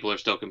 most people are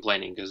still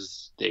complaining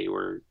because they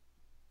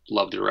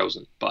loved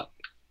DeRozan, but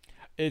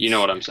you know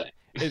what I'm saying.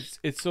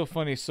 It's so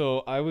funny.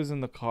 So I was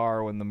in the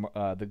car when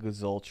the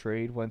Gazelle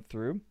trade went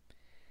through,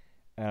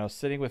 and I was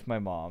sitting with my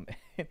mom,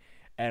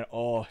 and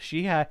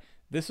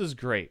this was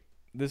great.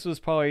 This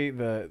was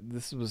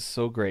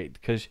so great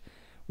because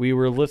we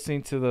were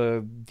listening to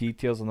the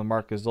details on the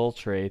Marc Gasol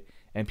trade,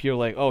 and people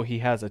were like, "Oh, he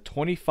has a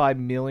 $25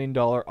 million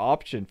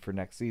option for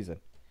next season,"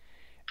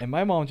 and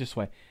my mom just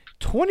went,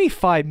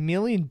 $25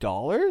 million,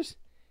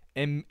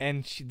 and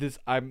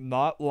I'm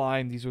not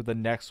lying. These were the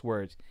next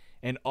words.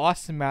 And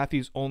Auston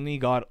Matthews only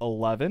got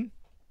 11.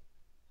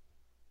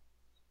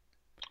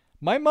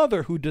 My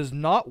mother, who does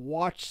not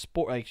watch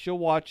sport, like she'll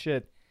watch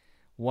it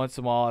once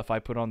in a while if I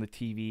put on the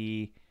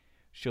TV,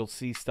 she'll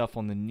see stuff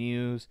on the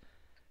news.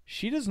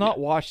 She does not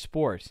watch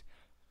sports.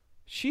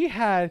 She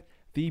had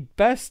the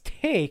best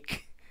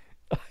take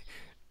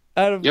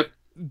out of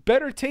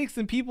better takes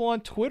than people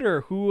on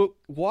Twitter who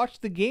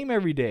watch the game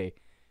every day.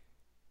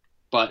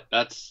 But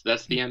that's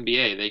the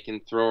NBA. They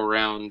can throw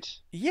around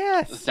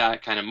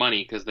that kind of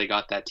money because they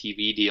got that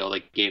TV deal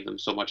that gave them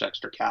so much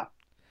extra cap.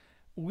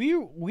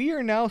 We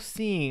are now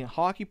seeing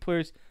hockey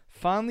players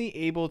finally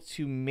able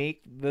to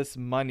make this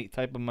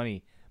type of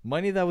money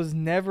that was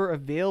never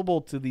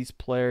available to these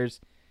players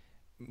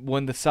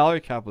when the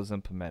salary cap was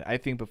implemented. I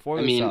think before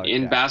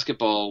in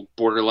basketball,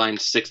 borderline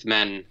sixth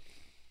men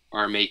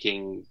are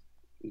making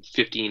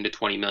 15 to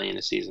 20 million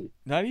a season.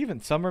 Not even.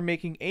 Some are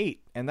making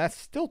 8, and that's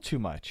still too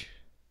much.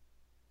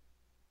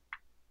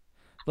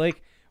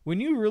 Like,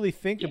 when you really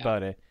think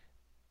about it,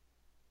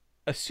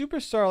 a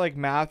superstar like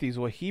Matthews,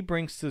 what he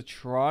brings to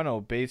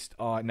Toronto based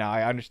on... Now,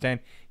 I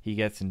understand he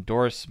gets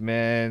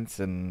endorsements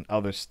and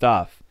other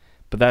stuff,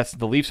 but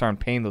the Leafs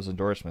aren't paying those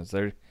endorsements.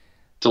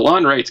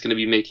 DeLon Wright's going to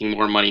be making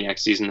more money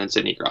next season than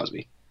Sidney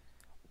Crosby.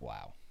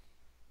 Wow.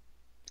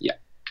 Yeah.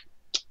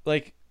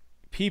 Like,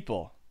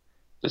 people,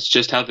 That's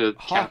just how the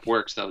cap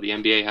works, though. The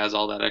NBA has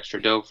all that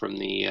extra dough from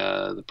the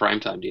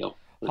primetime deal,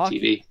 the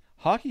TV.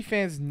 Hockey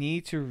fans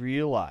need to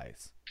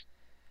realize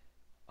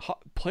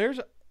players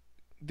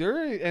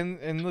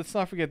and let's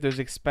not forget there's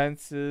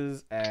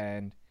expenses,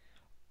 and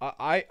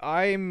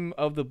I'm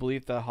of the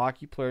belief that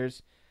hockey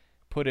players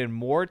put in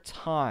more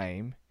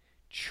time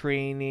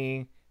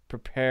training,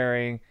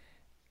 preparing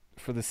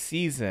for the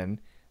season.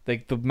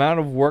 Like the amount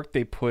of work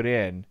they put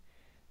in,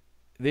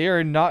 they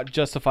are not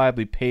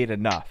justifiably paid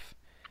enough.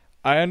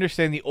 I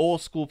understand the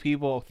old school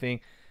people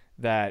think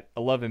that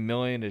 11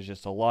 million is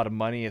just a lot of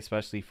money,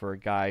 especially for a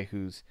guy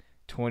who's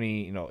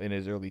 20, in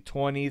his early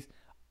 20s.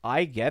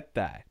 I get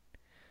that.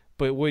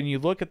 But when you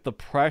look at the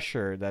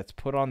pressure that's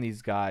put on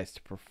these guys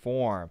to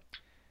perform,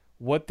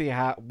 what they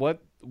have,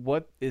 what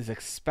is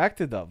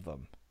expected of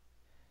them,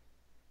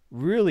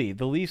 really,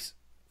 the Leafs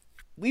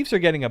are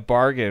getting a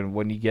bargain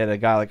when you get a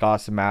guy like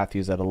Auston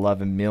Matthews at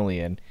 11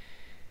 million.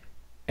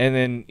 And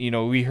then,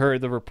 we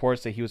heard the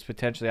reports that he was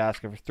potentially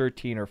asking for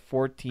 13 or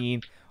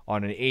 14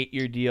 on an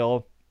 8-year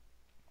deal.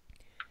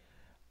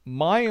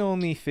 My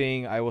only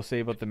thing I will say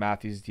about the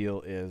Matthews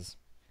deal is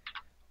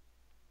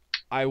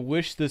I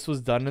wish this was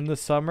done in the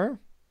summer.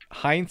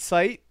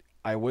 Hindsight,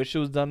 I wish it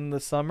was done in the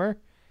summer.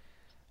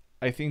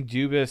 I think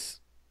Dubas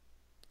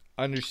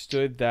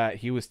understood that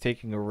he was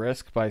taking a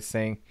risk by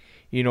saying,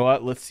 you know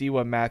what, let's see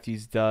what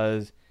Matthews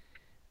does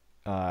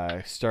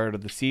start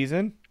of the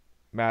season.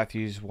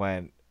 Matthews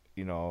went,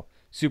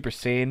 Super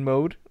Saiyan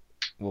mode.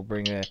 We'll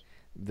bring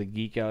the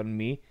geek out in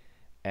me.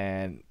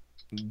 And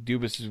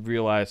Dubas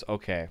realized,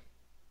 okay,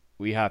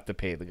 we have to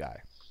pay the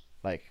guy.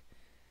 Like,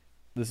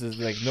 this is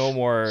like no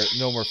more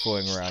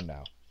fooling around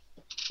now.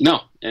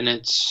 No, and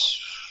it's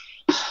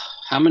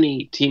how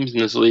many teams in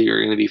this league are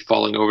going to be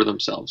falling over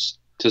themselves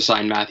to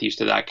sign Matthews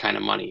to that kind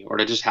of money, or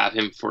to just have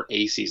him for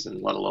a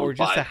season, let alone 5. Or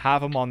just to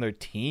have him on their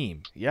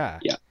team. Yeah.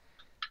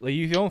 Like,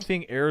 you don't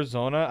think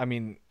Arizona,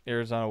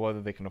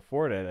 whether they can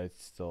afford it,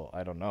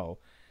 I don't know.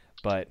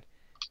 But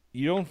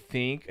you don't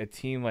think a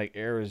team like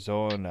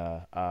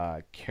Arizona,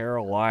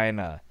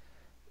 Carolina,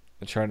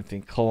 I'm trying to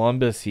think,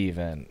 Columbus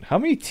even. How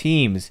many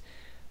teams,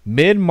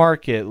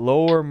 mid-market,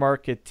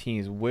 lower-market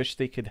teams, wish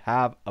they could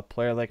have a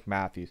player like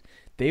Matthews?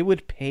 They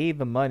would pay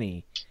the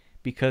money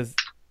because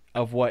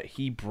of what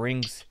he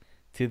brings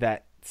to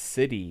that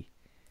city.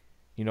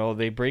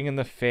 They bring in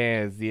the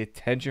fans, the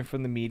attention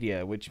from the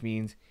media, which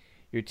means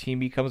your team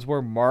becomes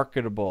more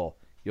marketable.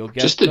 You'll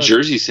get just the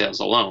jersey sales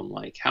alone.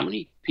 Like, how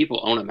many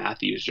people own a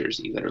Matthews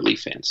jersey that are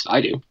Leaf fans?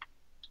 I do.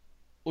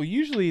 Well,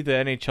 usually the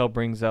NHL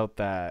brings out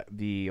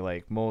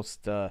the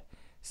most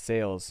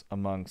sales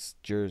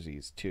amongst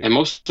jerseys too, and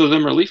most of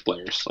them are Leaf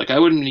players. Like, I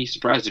wouldn't be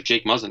surprised if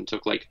Jake Muzzin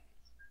took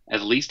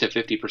at least a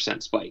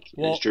 50% spike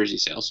in his jersey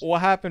sales.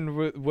 What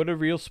happened? What did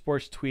Real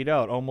Sports tweet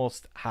out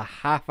almost a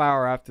half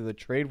hour after the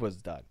trade was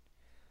done?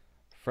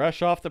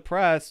 Fresh off the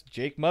press,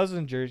 Jake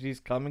Muzzin jerseys,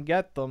 come and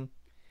get them.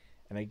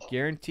 And I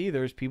guarantee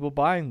there's people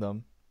buying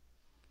them.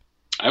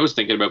 I was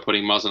thinking about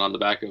putting Muzzin on the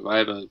back of. I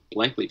have a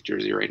blank Leaf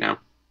jersey right now.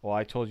 Well,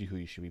 I told you who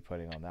you should be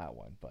putting on that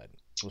one, but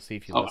we'll see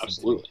if you listen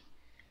absolutely.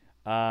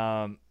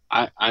 To me.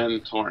 I am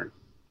torn.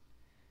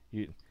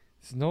 We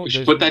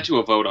should put that to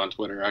a vote on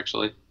Twitter,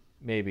 actually.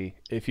 Maybe.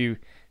 If you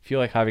feel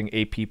like having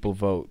 8 people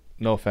vote,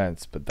 no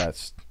offense, but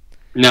that's...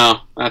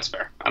 No, that's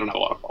fair. I don't have a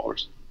lot of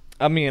followers.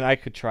 I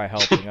could try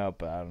helping out,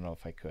 but I don't know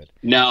if I could.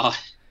 No.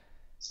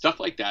 Stuff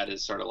like that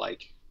is sort of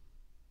like...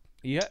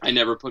 Yeah. I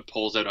never put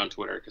polls out on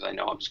Twitter because I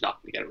know I'm just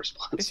not going to get a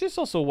response. It's just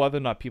also whether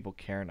or not people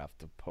care enough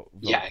to vote.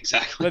 Yeah,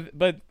 exactly.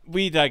 But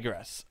we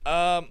digress.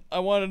 I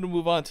wanted to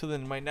move on to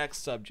my next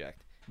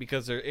subject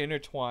because they're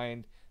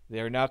intertwined. They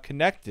are now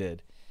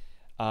connected.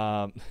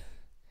 Man,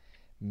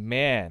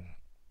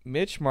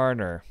 Mitch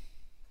Marner.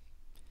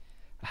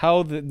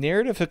 How the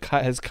narrative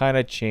has kind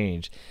of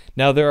changed.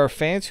 Now, there are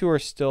fans who are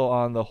still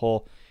on the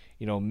whole,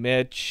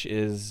 Mitch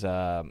is...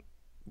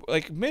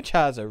 Mitch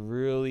has a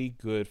really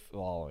good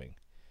following.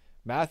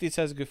 Matthews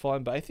has a good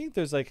following, but I think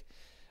there's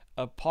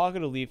a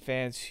pocket of Leaf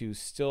fans who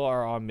still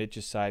are on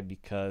Mitch's side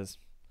because,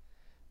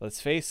 let's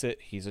face it,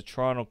 he's a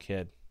Toronto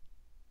kid.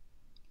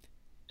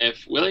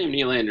 If William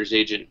Nylander's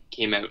agent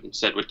came out and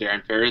said what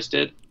Darren Ferris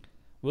did,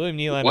 William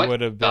Nylander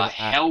would have been... What the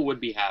hell would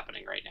be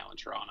happening right now in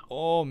Toronto?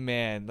 Oh,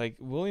 man.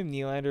 William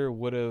Nylander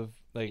would have...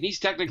 and he's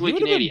technically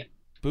Canadian.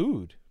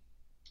 Booed.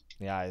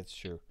 Yeah, it's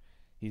true.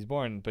 He's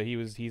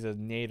a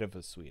native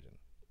of Sweden.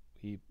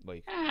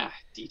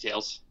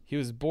 Details. He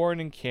was born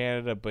in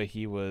Canada, but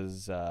he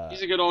was...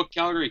 he's a good old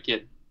Calgary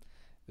kid.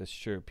 That's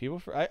true.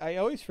 I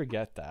always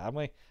forget that. I'm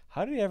like,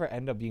 how did he ever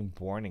end up being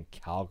born in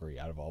Calgary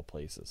out of all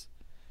places?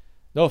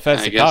 No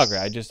offense to Calgary.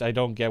 I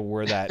don't get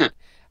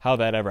how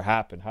that ever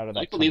happened. How did that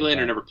Michael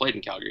Nylander never played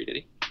in Calgary, did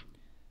he?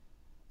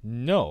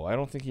 No, I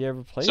don't think he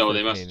ever played. So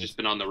they must have just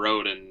been on the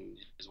road and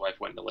his wife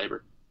went into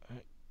labor.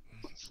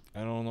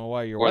 I don't know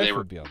why your wife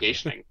would be on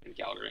vacationing in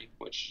Calgary,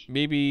 which...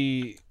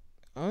 Maybe...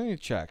 I need to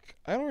check.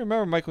 I don't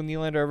remember Michael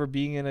Nylander ever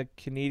being in a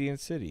Canadian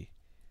city.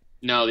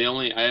 No, I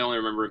only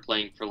remember him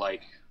playing for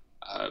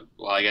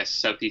Well, I guess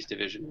Southeast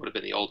Division would have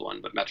been the old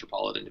one, but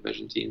Metropolitan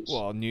Division teams.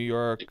 Well, New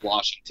York. Like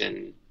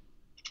Washington.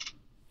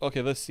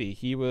 Okay, let's see.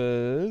 He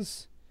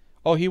was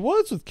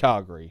with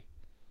Calgary.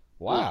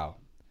 Wow.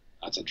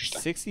 That's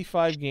interesting.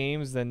 65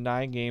 games, then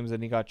 9 games,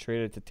 then he got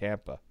traded to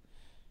Tampa.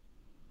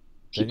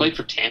 He played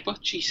for Tampa?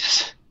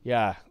 Jesus.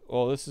 Yeah.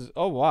 Well, this is...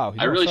 Oh, wow.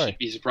 I really shouldn't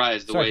be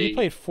surprised the way he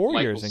played 4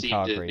 Michael years in seemed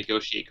Calgary. to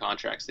negotiate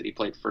contracts that he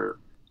played for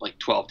like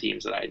 12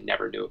 teams that I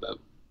never knew about.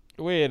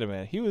 Wait a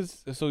minute. He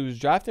was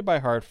drafted by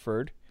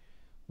Hartford,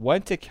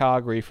 went to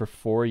Calgary for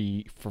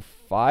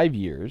 5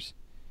 years.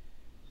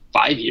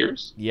 5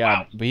 years?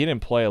 Yeah, wow. But he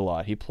didn't play a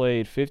lot. He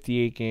played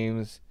 15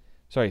 games,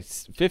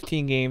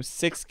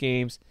 6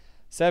 games,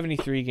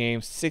 73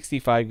 games,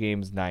 65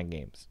 games, 9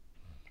 games.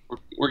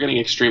 We're getting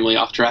extremely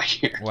off track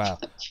here. Wow.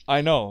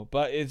 I know,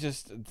 but it's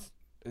just...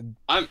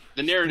 the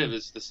narrative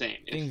is the same.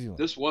 If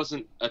this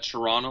wasn't a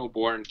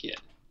Toronto-born kid,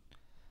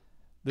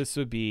 this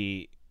would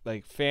be...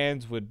 Like,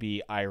 fans would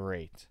be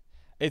irate.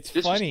 It's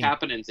this funny. This was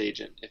Kapanen's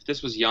agent. If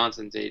this was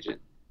Janssen's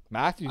agent.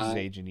 Matthews'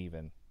 agent,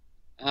 even.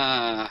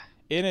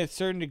 In a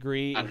certain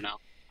degree. I don't know.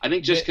 I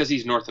think just because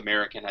he's North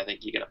American, I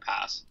think you get a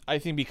pass. I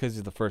think because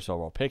he's the first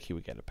overall pick, he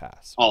would get a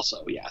pass.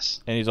 Also, yes.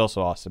 And he's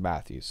also Auston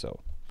Matthews, so.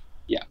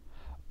 Yeah.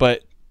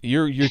 But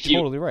you're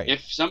totally right.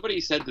 If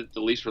somebody said that the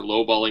Leafs were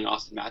lowballing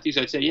Auston Matthews,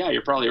 I'd say, yeah,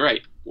 you're probably right.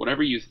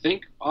 Whatever you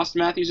think Auston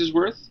Matthews is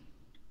worth,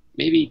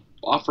 maybe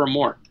offer him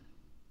more.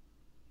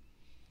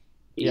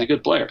 He's a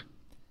good player.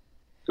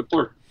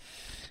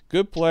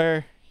 Good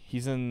player.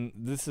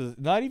 This is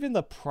not even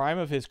the prime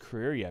of his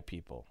career yet,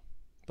 people.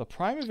 The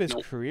prime of his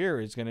career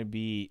is going to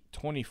be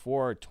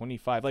 24,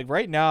 25. Like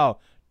right now,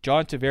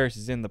 John Tavares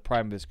is in the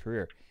prime of his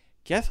career.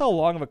 Guess how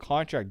long of a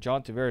contract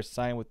John Tavares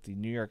signed with the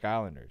New York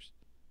Islanders?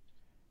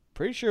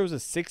 Pretty sure it was a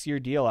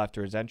 6-year deal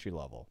after his entry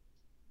level.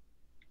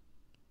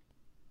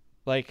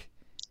 Like,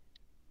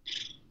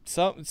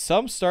 some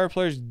star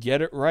players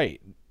get it right.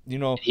 You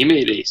know, he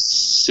made a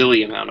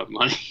silly amount of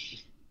money.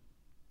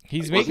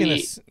 He's making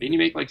this. Didn't he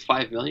make like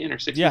 $5 million or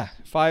 $6 million? Yeah,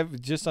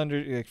 5, just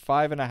under like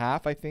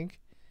 5.5, I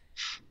think.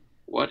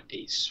 What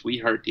a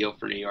sweetheart deal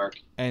for New York.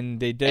 And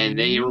they did. And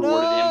they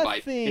rewarded him by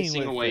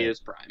pissing away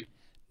his prime.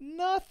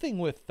 Nothing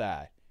with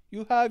that.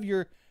 You have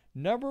your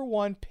number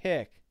 1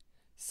 pick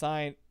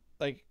signed.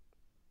 Like,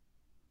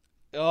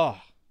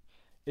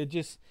 it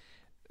just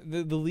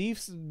the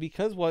Leafs,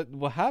 because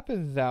what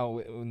happens now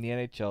in the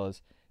NHL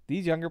is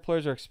these younger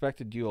players are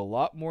expected to do a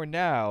lot more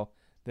now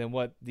than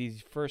what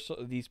these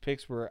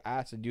picks were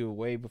asked to do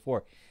way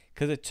before,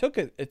 because it took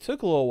a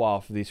little while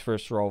for these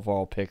first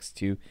overall picks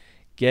to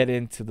get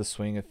into the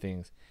swing of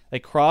things.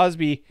 Like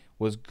Crosby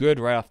was good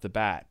right off the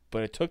bat,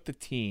 but it took the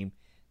team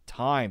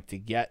time to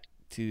get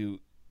to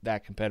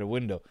that competitive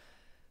window.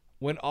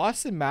 When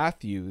Auston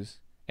Matthews,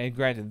 and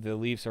granted the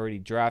Leafs already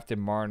drafted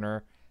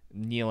Marner,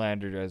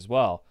 Nylander as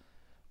well,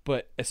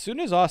 but as soon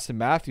as Auston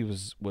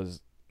Matthews was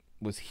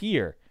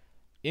here,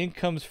 in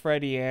comes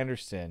Freddie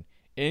Anderson.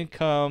 In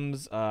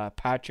comes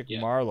Patrick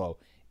Marleau.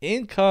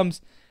 In comes,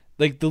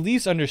 like, the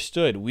Leafs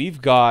understood,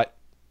 we've got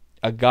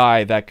a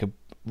guy that could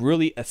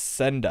really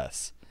ascend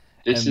us.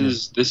 This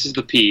is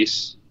the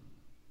piece.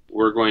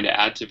 We're going to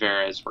add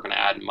Tavares. We're going to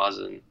add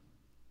Muzzin.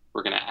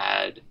 We're going to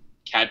add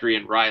Kadri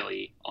and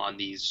Riley on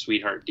these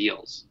sweetheart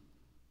deals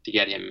to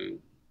get him.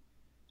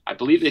 I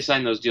believe they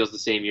signed those deals the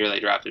same year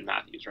they drafted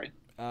Matthews, right?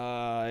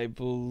 I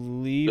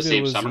believe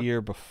it was the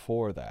year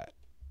before that.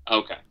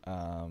 Okay.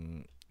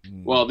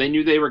 Well, they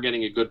knew they were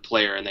getting a good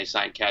player, and they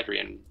signed Kadri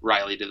and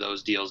Riley to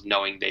those deals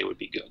knowing they would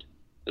be good,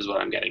 is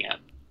what I'm getting at.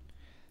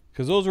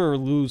 Because those were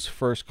Lou's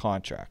first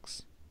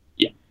contracts.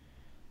 Yeah.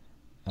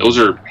 Those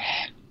are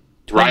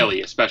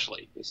Riley,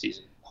 especially, this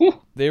season.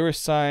 Whew. They were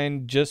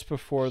signed just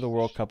before the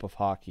World Cup of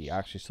Hockey,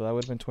 actually, so that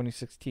would have been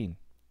 2016.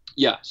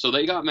 Yeah, so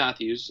they got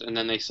Matthews, and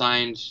then they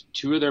signed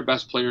 2 of their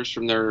best players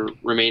from their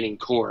remaining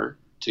core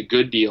to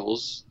good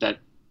deals that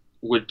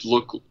would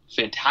look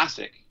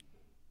fantastic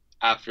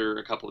after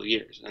a couple of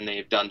years, and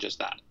they've done just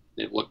that.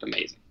 They've looked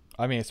amazing.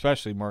 I mean,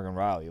 especially Morgan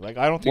Riley. Like,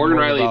 I don't think Morgan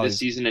Riley this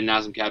season and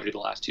Nazem Kadri the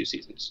last 2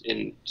 seasons,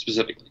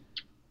 specifically.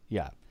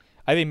 Yeah,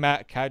 I think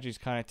Matt Kadri's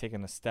kind of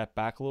taken a step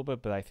back a little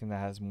bit, but I think that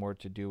has more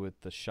to do with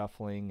the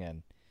shuffling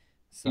and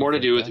stuff more to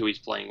like do with that. who he's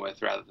playing with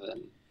rather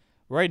than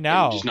right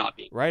now. Just not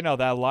being. Right now,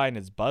 that line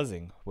is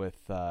buzzing with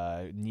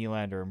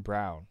Nylander and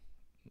Brown.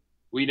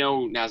 We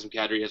know Nazem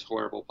Kadri has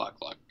horrible puck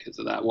luck because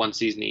of that one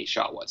season he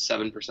shot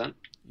 7%.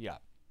 Yeah.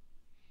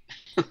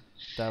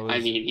 That was... I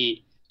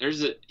mean,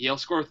 he'll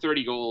score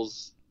 30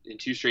 goals in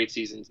 2 straight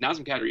seasons.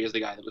 Nazem Kadri is the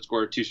guy that would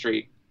score 2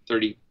 straight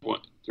 30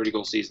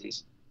 goal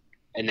seasons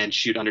and then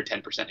shoot under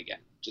 10% again,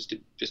 just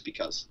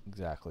because.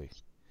 Exactly.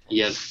 He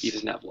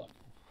doesn't have luck.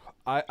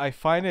 I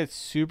find it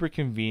super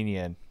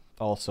convenient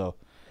also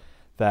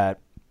that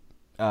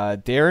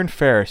Darren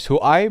Ferris, who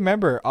I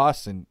remember,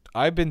 Austin,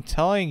 I've been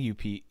telling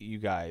you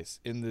guys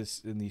in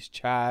these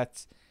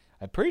chats,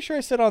 I'm pretty sure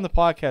I said on the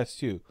podcast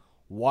too,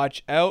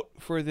 watch out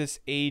for this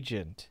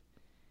agent.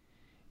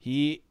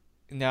 I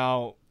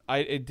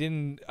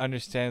didn't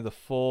understand the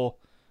full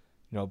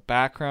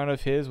background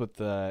of his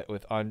with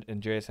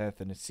Andreas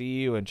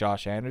Athanasiou and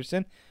Josh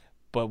Anderson.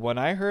 But when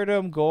I heard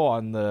him go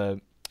on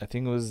I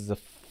think it was the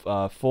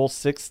full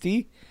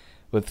 60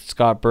 with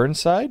Scott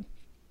Burnside,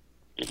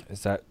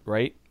 is that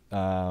right?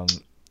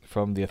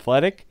 From The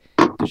Athletic,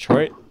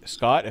 Detroit.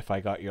 Scott, if I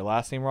got your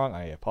last name wrong,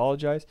 I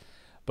apologize.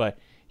 But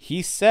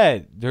he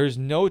said there's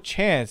no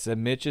chance that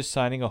Mitch is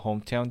signing a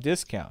hometown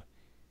discount.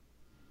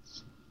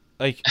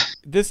 Like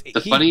this.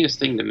 The funniest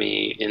thing to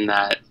me in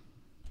that,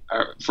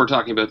 if we're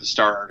talking about the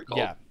Star article,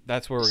 yeah,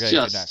 that's where we're going to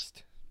go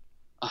next.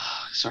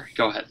 Sorry,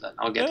 go ahead then.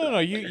 I'll get to that. No.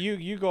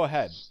 You go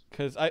ahead.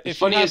 Because the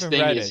funniest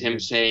thing is him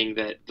saying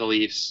that the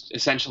Leafs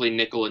essentially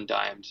nickel and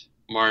dimed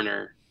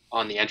Marner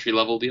on the entry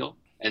level deal,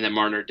 and then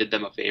Marner did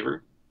them a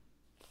favor.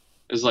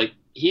 It was like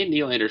he and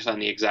Nylander signed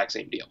the exact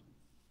same deal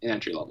in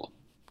entry level.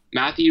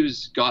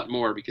 Matthews got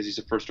more because he's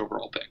a first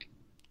overall pick,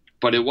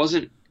 but it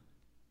wasn't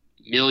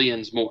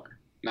millions more.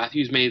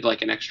 Matthews made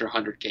like an extra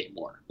 $100K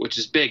more, which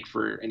is big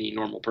for any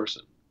normal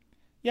person.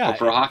 Yeah, but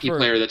for a hockey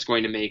player that's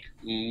going to make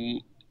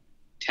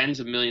tens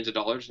of millions of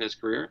dollars in his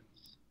career,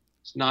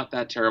 it's not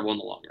that terrible in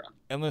the long run.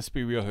 And let's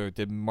be real here.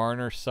 Did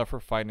Marner suffer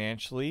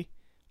financially?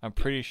 I'm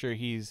pretty sure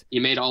he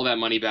made all that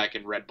money back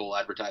in Red Bull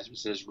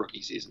advertisements in his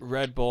rookie season.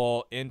 Red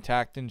Bull,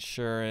 Intact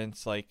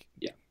Insurance,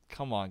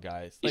 come on,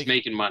 guys. He's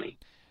making money.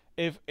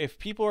 If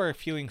people are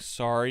feeling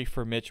sorry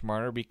for Mitch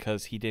Marner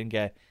because he didn't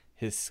get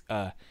his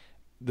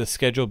the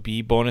Schedule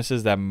B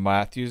bonuses that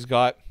Matthews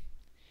got,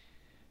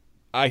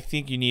 I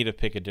think you need to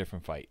pick a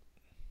different fight.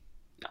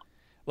 No.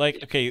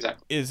 Okay,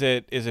 exactly. Is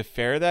it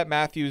fair that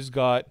Matthews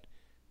got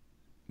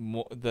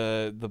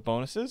the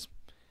bonuses?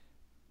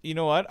 You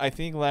know what? I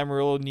think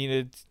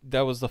Lamoriello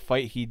that was the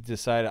fight he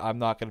decided, I'm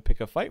not going to pick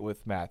a fight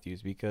with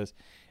Matthews, because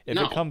if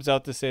it comes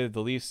out to say that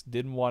the Leafs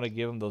didn't want to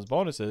give him those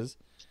bonuses,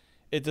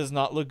 it does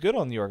not look good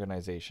on the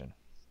organization.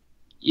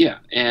 Yeah,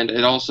 and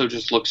it also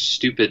just looks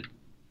stupid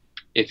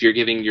if you're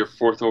giving your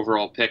 4th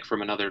overall pick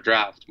from another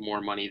draft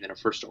more money than a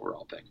 1st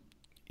overall pick.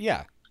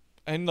 Yeah.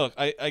 And look,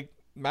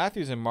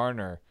 Matthews and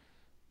Marner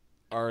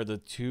are the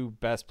 2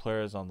 best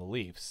players on the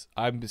Leafs.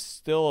 I'm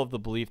still of the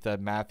belief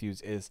that Matthews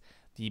is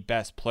the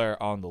best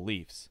player on the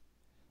Leafs.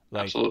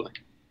 Absolutely.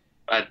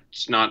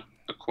 It's not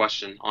a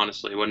question,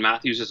 honestly. When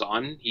Matthews is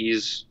on,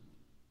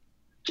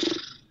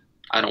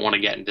 I don't want to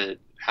get into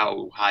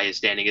how high his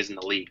standing is in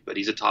the league, but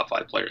he's a top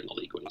 5 player in the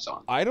league when he's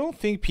on. I don't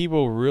think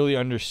people really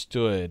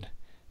understood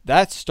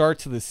that start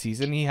to the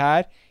season he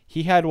had.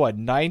 He had,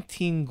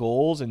 19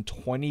 goals in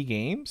 20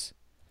 games?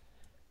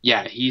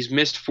 Yeah, he's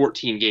missed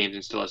 14 games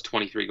and still has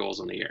 23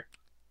 goals in the year.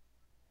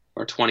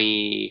 Or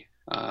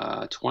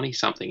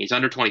 20-something. He's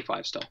under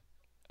 25 still,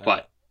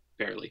 but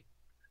barely.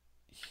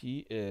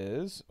 He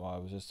is... Well, I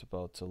was just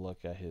about to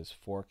look at his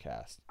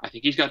forecast. I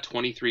think he's got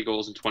 23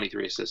 goals and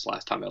 23 assists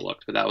last time I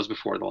looked, but that was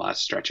before the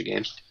last stretch of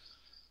games.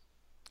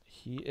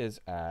 He is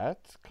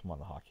at... Come on,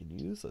 the Hockey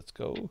News. Let's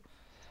go.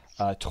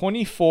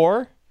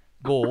 24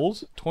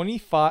 goals,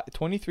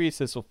 23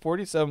 assists, so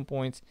 47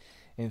 points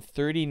in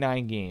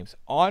 39 games.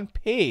 On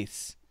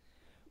pace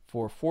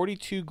for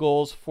 42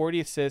 goals, 40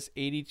 assists,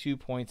 82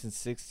 points in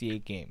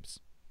 68 games.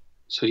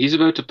 So he's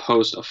about to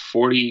post a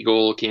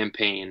 40-goal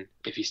campaign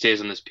if he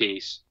stays on this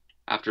pace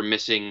after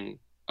missing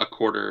a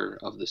quarter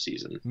of the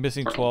season.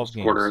 Missing 12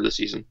 games. Quarter of the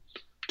season.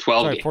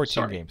 12 Sorry, games.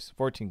 14 games.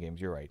 14 games.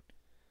 You're right.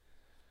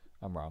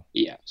 I'm wrong.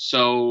 Yeah.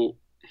 So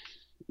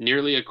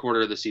nearly a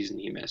quarter of the season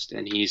he missed,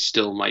 and he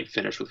still might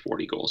finish with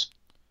 40 goals.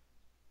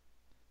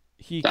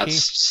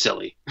 That's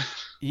silly.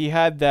 He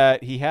had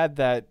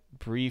that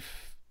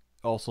brief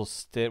also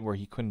stint where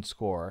he couldn't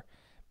score,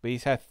 but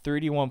he's had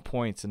 31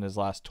 points in his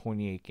last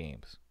 28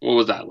 games. What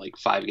was that, like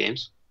 5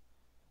 games?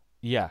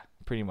 Yeah,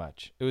 pretty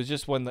much. It was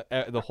just when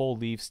the whole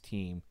Leafs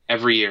team...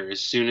 Every year,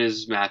 as soon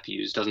as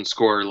Matthews doesn't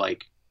score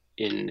like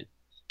in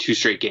 2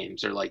 straight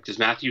games, they're like, does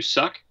Matthews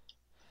suck?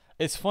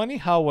 It's funny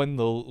how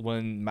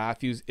when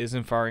Matthews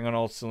isn't firing on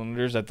all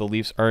cylinders, that the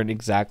Leafs aren't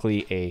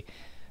exactly a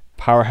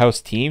powerhouse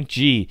team.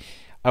 Gee,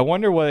 I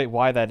wonder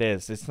why that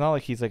is. It's not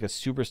like he's like a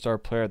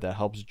superstar player that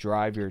helps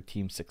drive your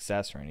team's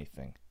success or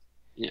anything.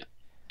 Yeah.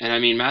 And I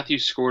mean,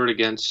 Matthews scored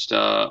against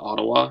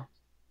Ottawa,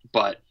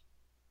 but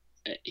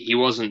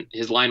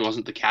his line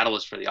wasn't the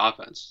catalyst for the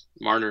offense.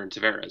 Marner and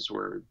Tavares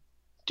were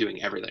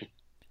doing everything.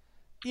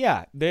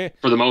 Yeah,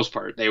 for the most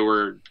part, they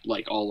were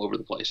like all over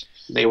the place.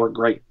 They were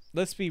great.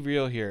 Let's be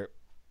real here.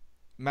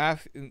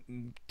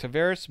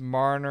 Tavares,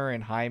 Marner,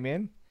 and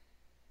Hyman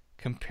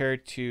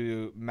compared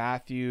to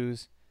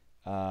Matthews,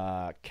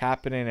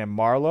 Kapanen, and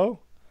Marleau,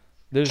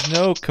 there's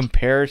no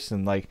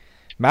comparison. Like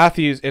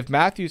if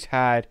Matthews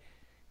had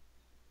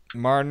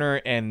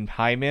Marner and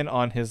Hyman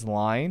on his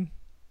line,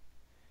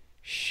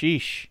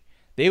 sheesh,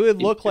 they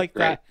would look like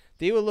that.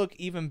 They would look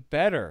even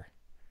better.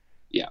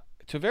 Yeah,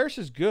 Tavares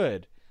is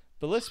good,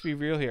 but let's be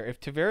real here. If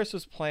Tavares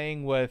was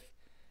playing with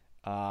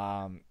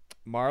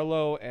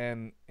Marleau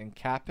and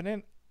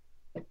Kapanen,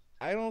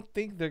 I don't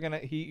think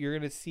you're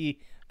gonna see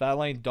that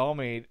line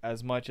dominate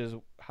as much as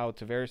how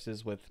Tavares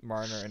is with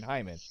Marner and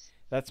Hyman.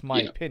 That's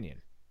my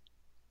opinion.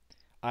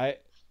 I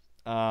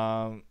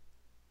don't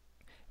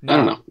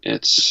know.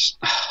 It's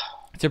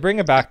To bring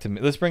it back to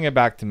let's bring it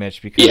back to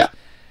Mitch, because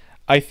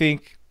I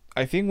think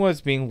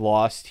what's being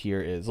lost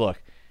here is,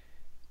 look,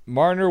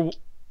 Marner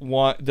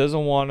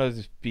doesn't want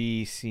to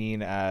be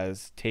seen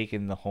as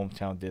taking the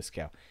hometown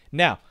discount.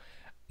 Now,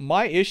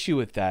 my issue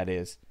with that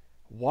is,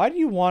 why do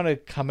you want to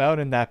come out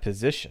in that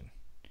position?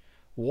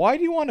 Why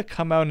do you want to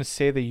come out and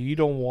say that you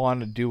don't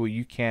want to do what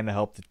you can to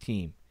help the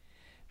team?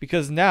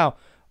 Because now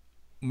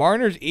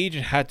Marner's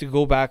agent had to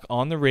go back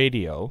on the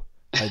radio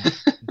a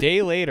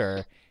day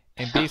later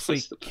and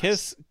basically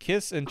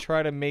kiss and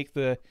try to make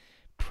repair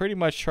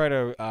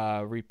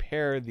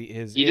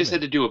his. He just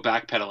had to do a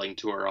backpedaling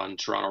tour on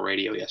Toronto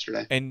radio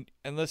yesterday. And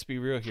let's be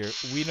real here.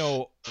 We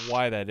know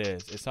why that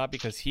is. It's not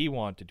because he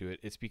wanted to do it.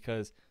 It's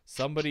because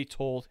somebody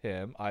told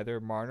him,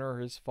 either Marner or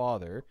his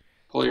father,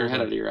 pull your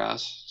head out of your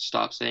ass.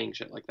 Stop saying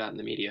shit like that in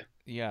the media.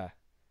 Yeah.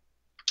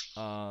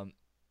 And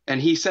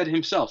he said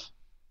himself,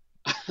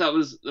 that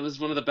was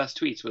one of the best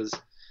tweets, was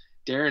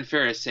Darren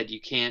Ferris said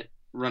you can't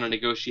run a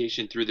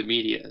negotiation through the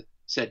media,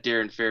 said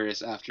Darren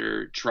Ferris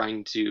after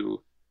trying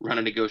to run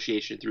a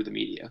negotiation through the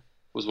media,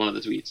 was one of the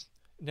tweets.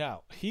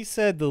 Now, he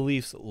said the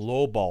Leafs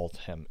lowballed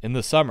him in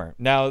the summer.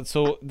 Now,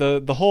 so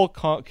the whole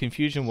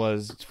confusion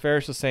was,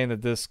 Ferris was saying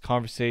that this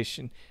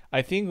conversation,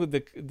 I think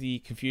the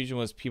confusion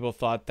was people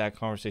thought that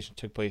conversation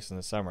took place in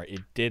the summer.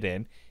 It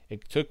didn't.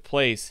 It took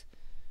place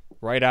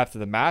right after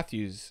the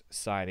Matthews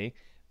signing,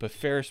 but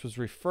Ferris was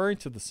referring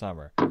to the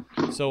summer.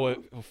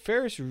 So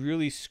Ferris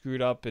really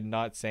screwed up in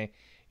not saying,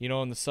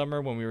 in the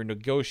summer when we were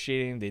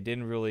negotiating, they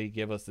didn't really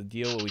give us the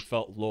deal. We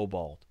felt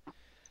lowballed.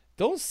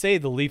 Don't say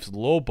the Leafs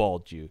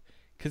lowballed you,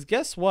 because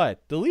guess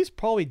what? The Leafs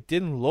probably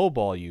didn't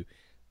lowball you.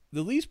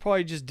 The Leafs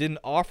probably just didn't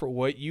offer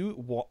what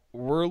you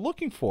were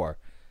looking for.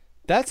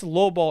 That's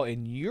lowball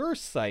in your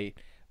sight,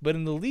 but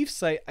in the Leafs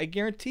site, I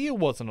guarantee it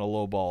wasn't a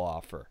lowball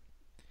offer.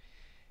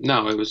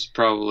 No, it was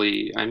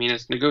probably,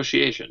 it's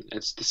negotiation.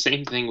 It's the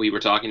same thing we were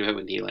talking about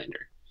with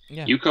Nylander.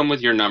 Yeah. You come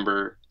with your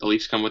number, the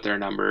Leafs come with their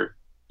number,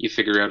 you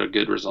figure out a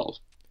good result.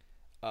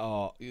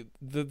 Oh,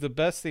 the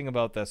best thing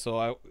about that,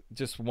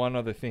 just one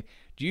other thing.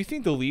 Do you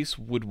think the Leafs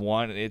would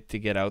want it to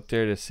get out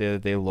there to say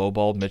that they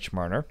lowballed Mitch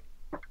Marner?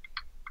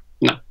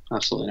 No,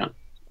 absolutely not.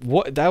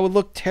 What, that would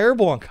look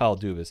terrible on Kyle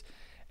Dubas.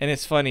 And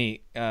it's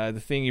funny, the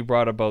thing you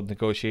brought about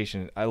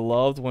negotiation. I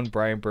loved when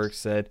Brian Burke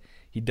said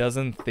he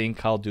doesn't think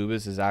Kyle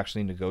Dubas is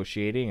actually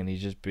negotiating and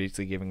he's just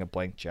basically giving a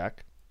blank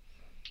check.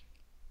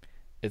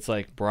 It's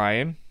like,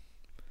 Brian.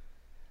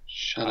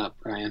 Shut up,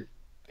 Brian.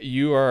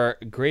 You are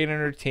great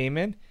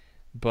entertainment,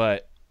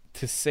 but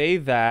to say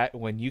that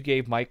when you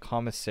gave Mike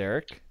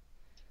Komisarek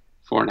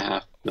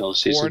 $4.5 million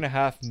season.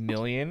 $4.5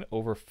 million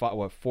over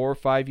 4 or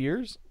 5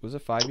 years? Was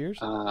it 5 years?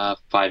 5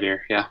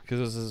 year, yeah.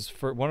 Because it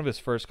was one of his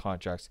first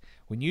contracts.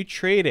 When you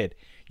traded,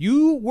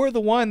 you were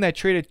the one that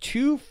traded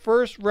 2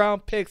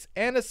 first-round picks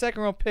and a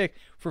second-round pick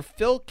for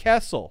Phil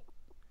Kessel.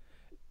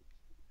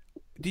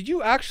 Did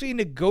you actually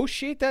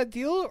negotiate that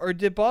deal, or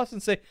did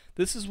Boston say,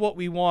 this is what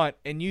we want,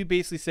 and you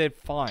basically said,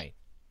 fine?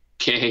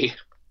 Okay.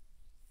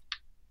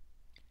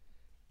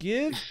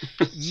 Give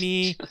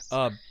me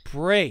a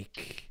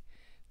break.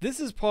 This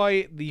is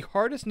probably the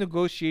hardest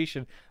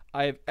negotiation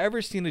I have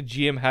ever seen a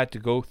GM had to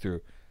go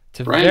through.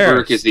 Brian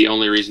Burke is the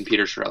only reason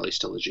Peter Chiarelli's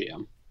still a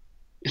GM.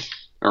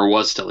 Or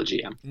was still a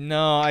GM.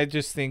 No, I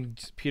just think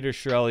Peter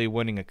Chiarelli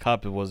winning a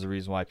cup was the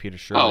reason why Peter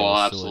Chiarelli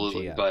was still a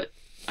GM. But,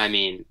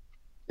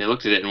 they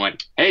looked at it and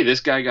went, hey, this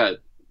guy got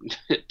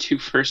 2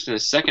 first and a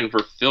second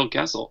for Phil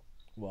Kessel.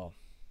 Well.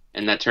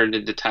 And that turned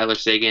into Tyler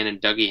Seguin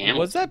and Dougie Hamilton.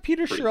 Was that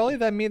Peter Chiarelli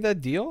that made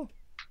that deal?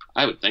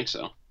 I would think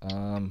so.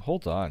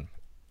 Hold on.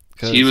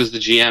 He was the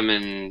GM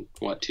in,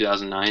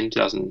 2009?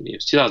 It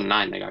was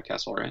 2009 they got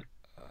Kessel, right?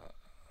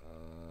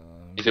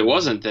 If it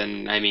wasn't,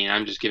 then,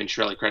 I'm just giving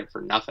Chiarelli credit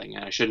for nothing,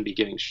 and I shouldn't be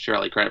giving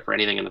Chiarelli credit for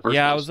anything in the first place.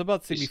 Yeah, I was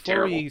about to say, before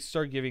terrible. we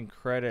start giving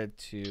credit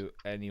to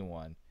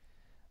anyone,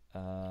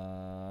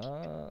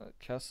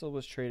 Kessel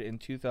was traded in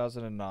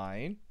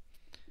 2009.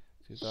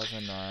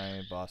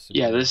 2009, Boston.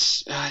 Yeah,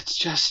 it's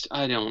just,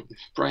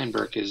 Brian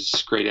Burke is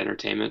great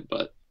entertainment,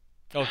 but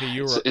okay,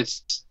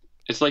 it's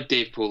like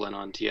Dave Poulin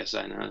on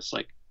TSN, and it's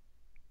like,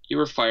 you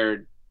were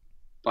fired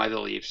by the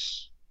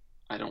Leafs.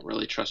 I don't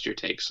really trust your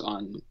takes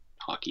on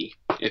hockey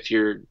if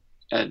you're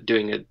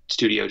doing a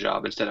studio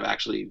job instead of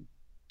actually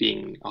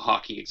being a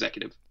hockey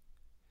executive.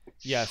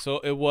 Yeah, so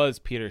it was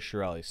Peter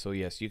Chiarelli. So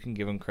yes, you can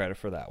give him credit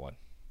for that one.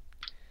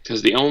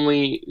 Because the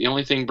only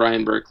thing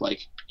Brian Burke,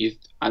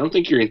 I don't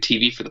think you're in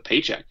TV for the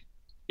paycheck.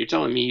 You're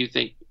telling me you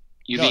think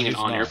being an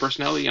on-air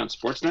personality on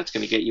Sportsnet's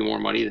going to get you more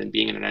money than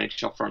being in an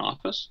NHL front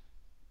office?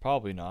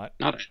 Probably not.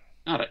 Not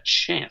a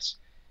chance.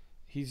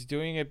 He's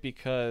doing it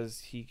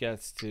because he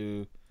gets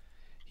to.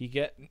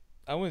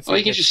 I wouldn't say. Well,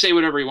 he can just say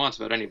whatever he wants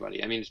about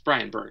anybody. It's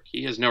Brian Burke.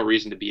 He has no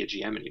reason to be a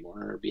GM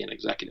anymore or be an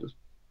executive.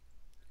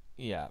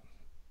 Yeah.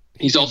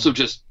 He's also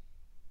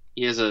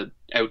he has a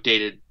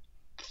outdated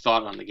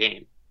thought on the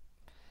game.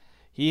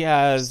 He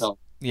has.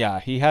 He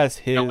has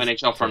his.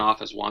 NHL front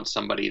office wants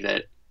somebody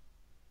that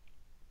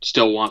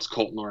still wants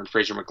Colton Orr and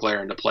Fraser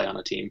McLaren to play on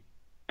a team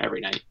every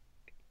night.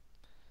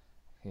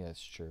 Yeah,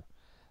 it's true.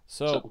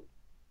 So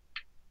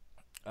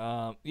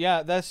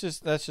Yeah, that's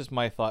just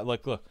my thought.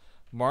 Look,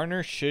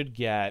 Marner should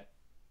get,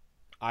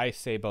 I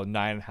say, about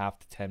 9.5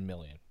 to 10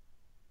 million.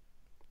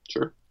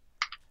 Sure.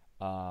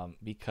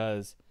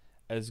 Because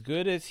as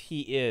good as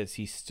he is,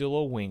 he's still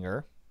a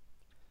winger,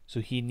 so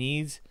he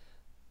needs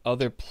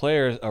other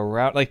players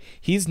around. Like,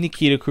 he's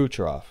Nikita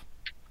Kucherov,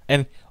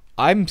 and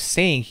I'm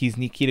saying he's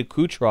Nikita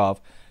Kucherov,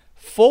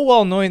 full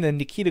well knowing that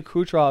Nikita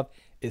Kucherov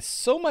is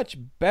so much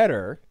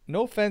better.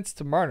 No offense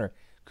to Marner,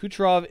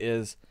 Kucherov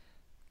is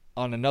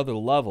on another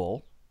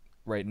level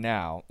right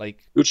now.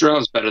 Like,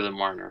 Kucherov is better than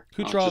Marner.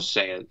 Kucherov, I'll just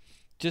say it.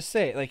 Just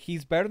say it. Like,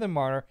 he's better than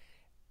Marner,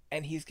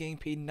 and he's getting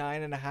paid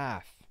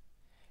 9.5.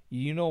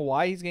 You know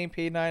why he's getting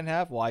paid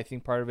 9.5? Well, I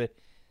think part of it,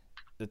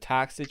 the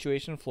tax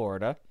situation in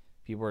Florida.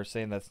 People are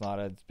saying that's not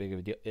as big of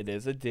a deal. It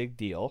is a big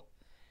deal.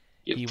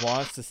 Yep. He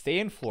wants to stay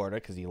in Florida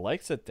because he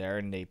likes it there,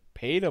 and they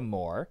paid him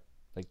more.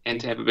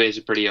 And Tampa Bay is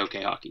a pretty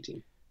okay hockey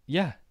team.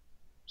 Yeah.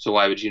 So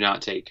why would you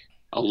not take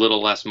a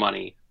little less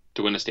money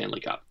to win a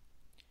Stanley Cup?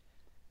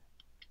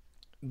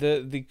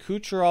 The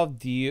Kucherov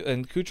deal,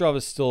 and Kucherov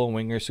is still a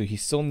winger, so he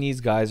still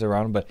needs guys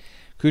around him, but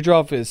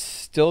Kucherov is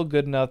still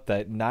good enough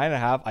that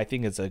 9.5, I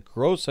think, is a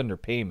gross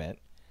underpayment.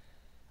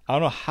 I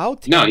don't know how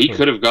Tampa... No, he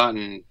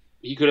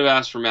could have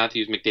asked for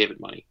Matthews McDavid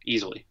money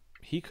easily.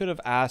 He could have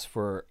asked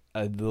for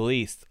at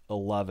least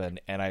 11,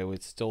 and I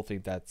would still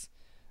think that's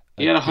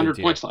he had 100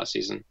 points last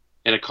season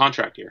in a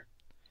contract year.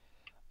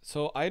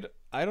 So I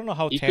don't know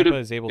how Tampa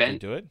is able to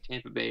do it.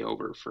 Tampa Bay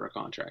over for a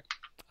contract.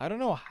 I don't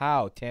know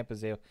how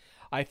Tampa's able.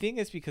 I think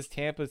it's because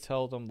Tampa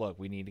told them, look,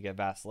 we need to get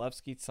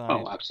Vasilevsky signed.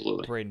 Oh,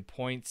 absolutely. Braden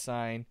Point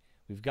signed.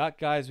 We've got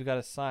guys we got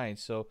to sign.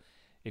 So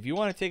if you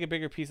want to take a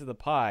bigger piece of the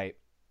pie,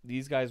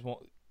 these guys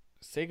won't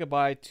say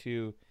goodbye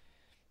to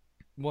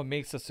what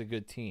makes us a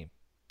good team.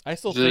 I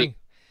still think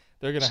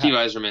they're going to Steve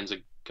Yzerman's a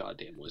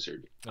goddamn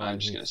wizard. I'm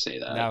just going to say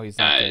that. Now he's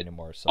not there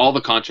anymore. So. All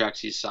the contracts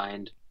he's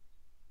signed,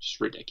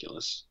 just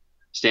ridiculous.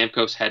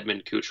 Stamkos,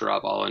 Hedman,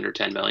 Kucherov, all under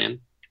 $10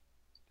 million.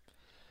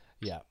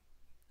 Yeah.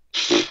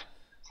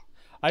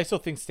 I still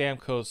think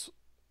Stamkos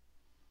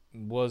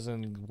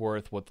wasn't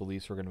worth what the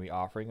Leafs were going to be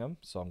offering him,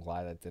 so I'm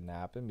glad that didn't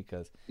happen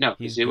because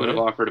they would have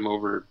offered him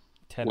over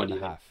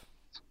 10.5.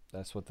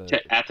 That's what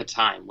at the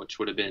time, which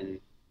would have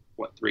been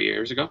 3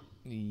 years ago.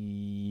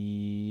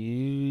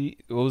 It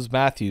was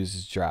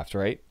Matthews' draft,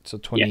 right? So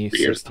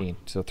 2016,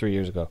 so 3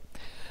 years ago.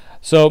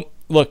 So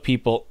look,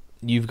 people,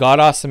 you've got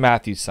Auston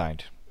Matthews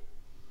signed.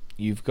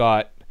 You've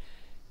got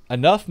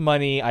enough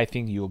money. I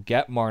think you'll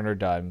get Marner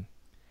done.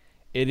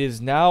 It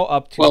is now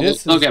up to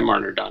they'll get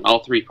Marner done.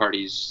 All three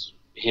parties,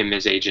 him,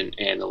 his agent,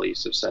 and the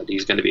Leafs have said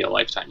he's going to be a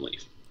lifetime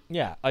Leaf.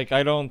 Yeah,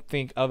 I don't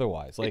think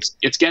otherwise.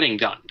 It's getting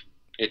done.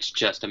 It's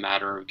just a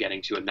matter of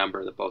getting to a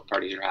number that both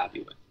parties are happy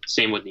with.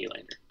 Same with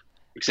Nylander.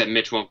 Except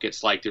Mitch won't get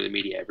slagged through the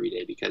media every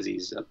day because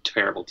he's a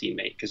terrible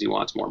teammate because he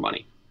wants more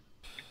money.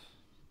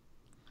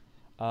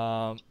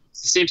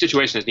 It's the same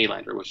situation as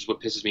Nylander, which is what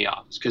pisses me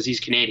off. It's because he's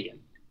Canadian.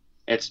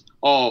 It's,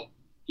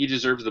 he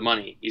deserves the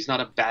money. He's not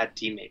a bad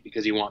teammate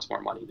because he wants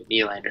more money. But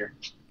Nylander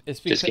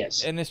just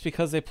gets. And it's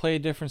because they play a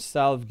different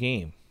style of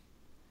game.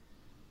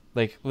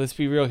 Let's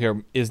be real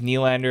here. Is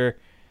Nylander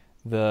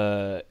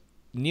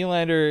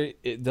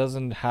it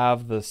doesn't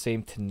have the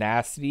same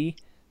tenacity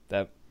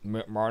that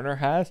Marner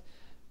has,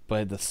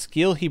 but the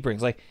skill he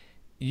brings. I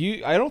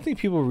don't think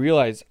people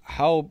realize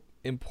how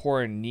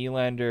important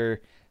Nylander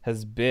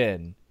has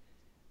been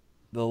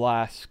the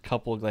last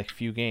couple of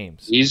few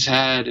games. He's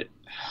had,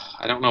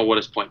 I don't know what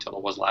his point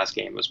total was last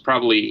game. It was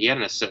probably, he had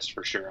an assist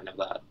for sure. I know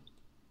that.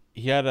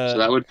 So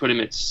that would put him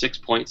at 6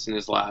 points in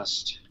his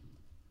last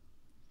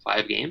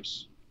 5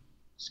 games,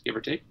 give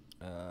or take.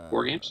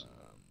 4 games.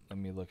 Let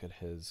me look at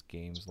his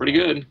games. It's pretty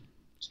good.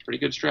 It's a pretty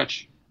good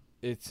stretch.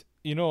 It's,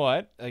 you know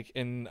what?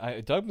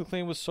 Doug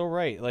McLean was so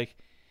right.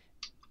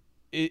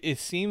 It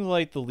seems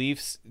like the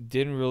Leafs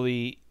didn't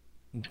really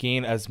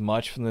gain as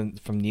much from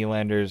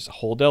Nylander's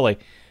holdout.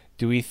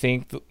 Do we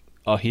think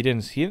he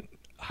didn't?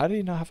 How did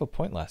he not have a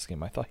point last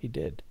game? I thought he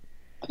did.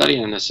 I thought he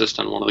had an assist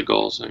on one of the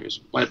goals. I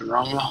might have been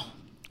wrong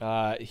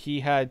though.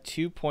 He had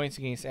 2 points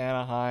against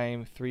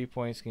Anaheim, 3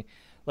 points against.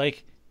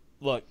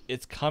 Look,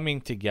 it's coming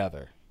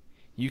together.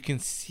 You can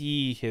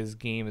see his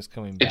game is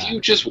coming back. If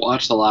you just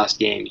watch the last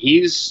game,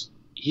 he's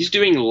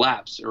doing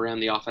laps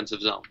around the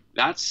offensive zone.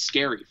 That's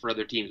scary for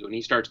other teams when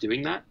he starts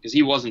doing that because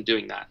he wasn't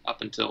doing that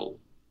up until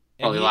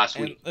probably last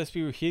week. Let's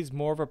be real, he's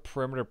more of a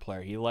perimeter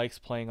player. He likes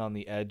playing on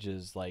the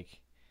edges.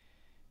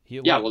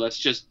 Well, that's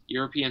just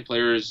European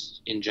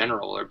players in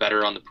general are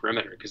better on the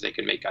perimeter because they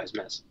can make guys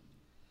miss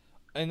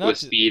with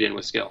speed and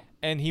with skill.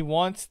 And he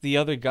wants the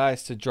other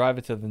guys to drive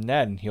it to the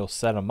net, and he'll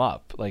set them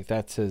up.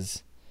 That's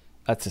his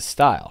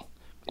style.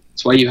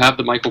 That's why you have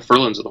the Michael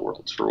Furlans of the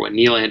world. For when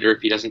Nylander,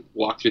 if he doesn't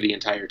walk through the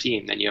entire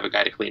team, then you have a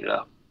guy to clean it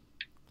up.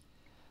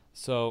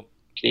 So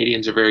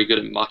Canadians are very good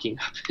at mucking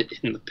up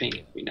in the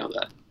paint. We know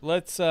that.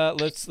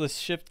 Let's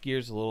shift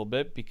gears a little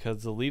bit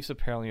because the Leafs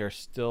apparently are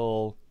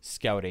still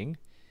scouting.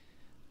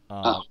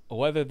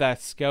 Whether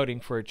that's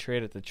scouting for a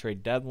trade at the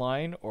trade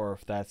deadline or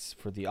if that's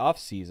for the off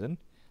season,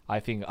 I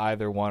think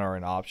either one are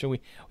an option.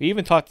 We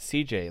even talked to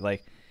CJ,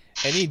 like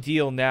any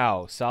deal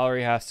now,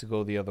 salary has to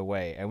go the other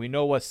way, and we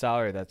know what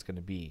salary that's going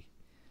to be.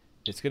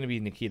 It's going to be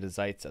Nikita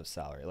Zaitsev's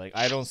salary. Like,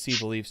 I don't see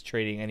the Leafs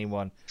trading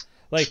anyone.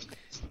 Like,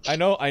 I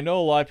know a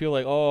lot of people are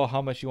like, oh,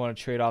 how much you want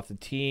to trade off the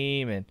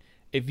team, and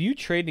if you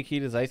trade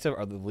Nikita Zaitsev,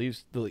 or the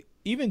Leafs,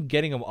 even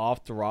getting him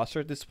off the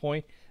roster at this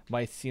point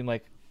might seem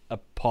like a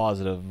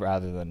positive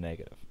rather than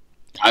negative.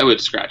 I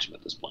would scratch him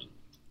at this point.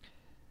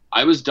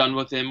 I was done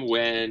with him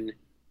when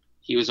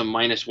he was a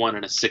 -1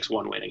 and a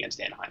 6-1 win against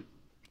Anaheim.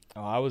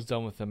 Oh, I was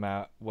done with him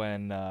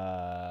when.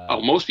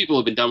 Most people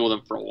have been done with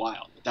him for a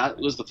while. That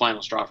was the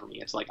final straw for me.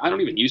 It's like, I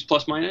don't even use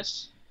plus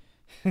minus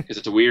because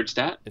it's a weird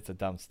stat. It's a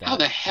dumb stat. How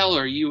the hell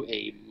are you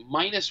a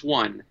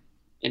 -1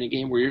 in a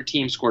game where your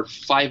team scored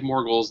 5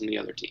 more goals than the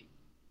other team?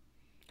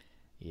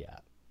 Yeah,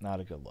 not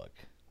a good look.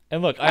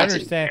 And look, I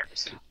understand.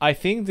 I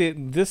think that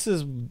this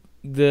is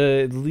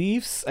the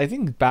Leafs. I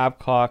think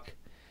Babcock.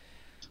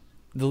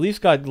 The Leafs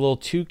got a little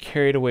too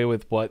carried away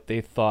with what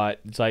they thought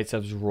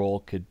Zaitsev's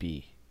role could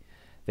be.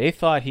 They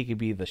thought he could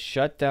be the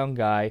shutdown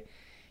guy.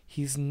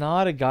 He's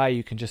not a guy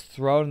you can just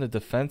throw out in the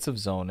defensive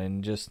zone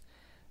and just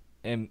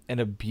and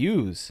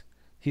abuse.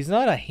 He's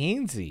not a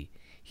Hainsey.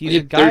 He's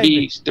a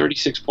guy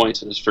 36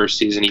 points in his first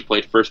season. He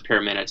played first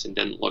pair minutes and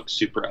didn't look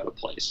super out of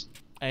place.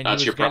 And he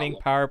was getting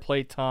power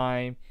play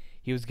time.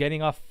 He was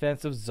getting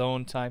offensive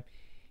zone time.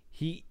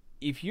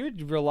 If you're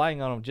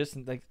relying on him, just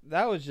like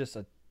that was just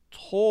a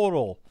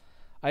total.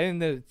 I think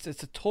that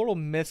it's a total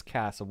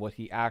miscast of what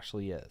he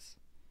actually is.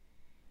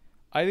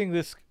 I think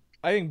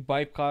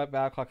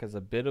Babcock has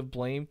a bit of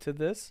blame to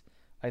this.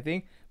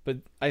 But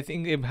I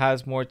think it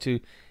has more to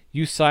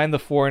you sign the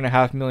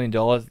 $4.5 million.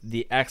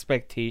 The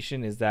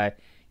expectation is that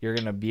you're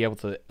gonna be able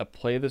to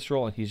play this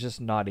role, and he's just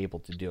not able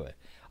to do it.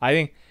 I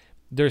think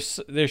there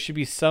should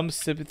be some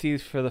sympathy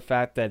for the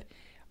fact that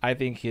I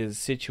think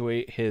his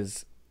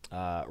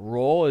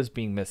role is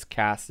being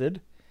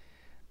miscasted,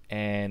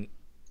 and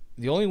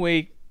the only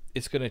way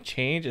it's going to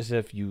change is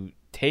if you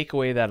take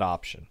away that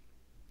option.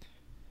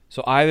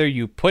 So either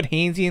you put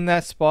Hainsey in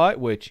that spot,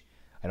 which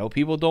I know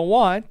people don't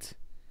want,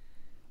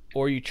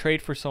 or you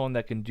trade for someone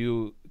that can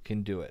do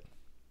it.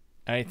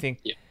 And I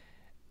think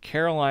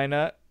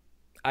Carolina,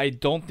 I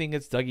don't think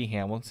it's Dougie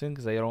Hamilton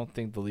because I don't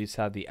think the Leafs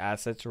have the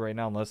assets right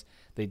now unless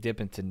they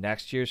dip into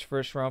next year's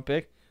first round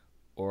pick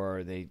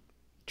or they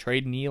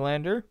trade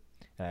Nylander.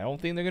 And I don't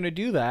think they're going to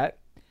do that.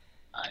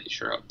 I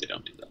sure hope they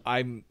don't do that.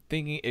 I'm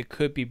thinking it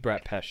could be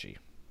Brett Pesce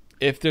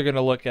if they're going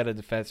to look at a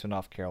defenseman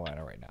off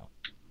Carolina right now.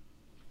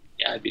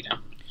 Yeah, I'd be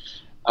down.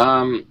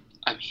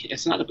 I mean,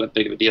 it's not a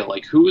big of a deal.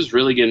 Like, who's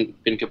really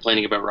been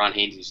complaining about Ron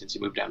Hainsey since he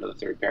moved down to the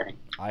third pairing?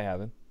 I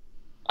haven't.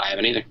 I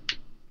haven't either.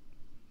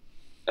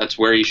 That's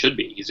where he should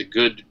be. He's a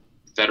good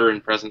veteran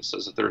presence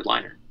as a third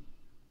liner.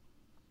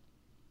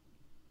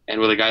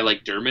 And with a guy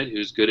like Dermott,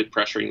 who's good at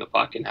pressuring the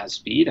puck and has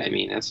speed, I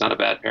mean, that's not a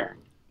bad pairing.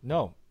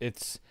 No,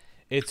 it's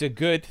a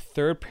good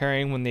third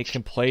pairing when they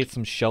can play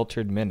some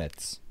sheltered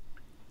minutes.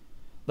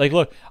 Like,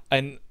 look,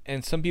 and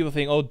some people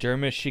think, oh,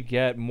 Dermott should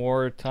get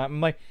more time.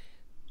 I'm like,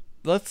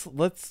 let's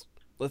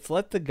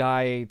let the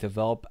guy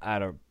develop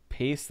at a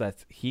pace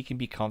that he can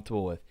be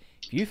comfortable with.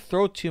 If you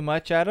throw too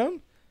much at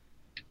him,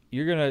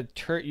 you're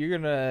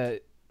gonna.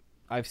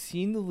 I've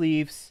seen the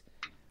Leafs.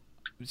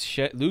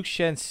 Luke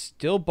Schenn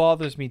still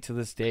bothers me to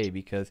this day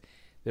because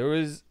there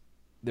was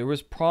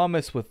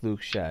promise with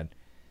Luke Schenn,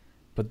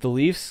 but the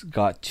Leafs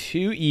got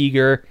too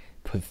eager,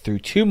 threw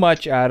too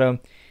much at him,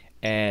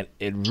 and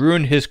it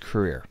ruined his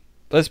career.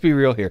 Let's be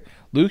real here.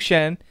 Luke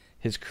Schenn,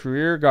 his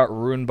career got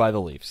ruined by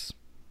the Leafs,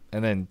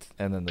 and then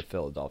the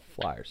Philadelphia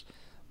Flyers.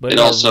 But it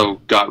also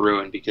got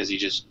ruined because he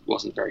just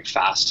wasn't very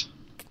fast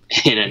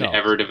in an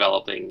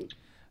ever-developing.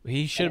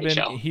 He should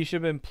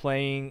have been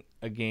playing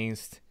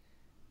against.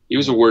 He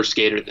was a worse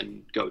skater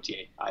than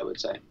Gauthier, I would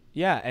say.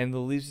 Yeah, and the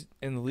Leafs,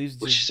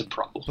 which is a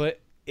problem.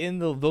 But in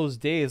those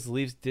days, the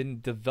Leafs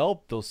didn't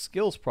develop those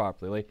skills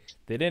properly. Like,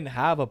 they didn't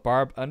have a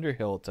Barb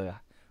Underhill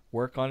to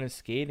work on his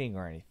skating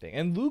or anything.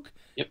 And Luke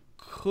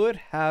could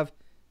have.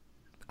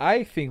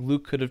 I think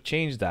Luke could have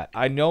changed that.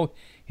 I know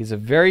he's a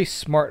very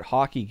smart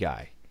hockey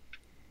guy.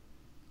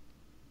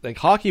 Like,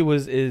 hockey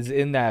is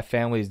in that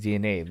family's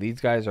DNA.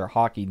 These guys are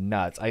hockey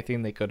nuts. I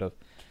think they could have.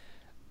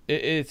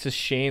 It's a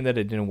shame that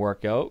it didn't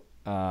work out.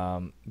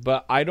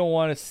 But I don't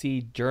want to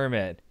see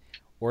Dermott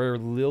or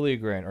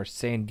Liljegren or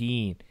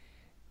Sandin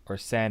or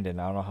Sandin.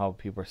 I don't know how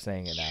people are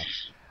saying it now.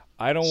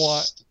 I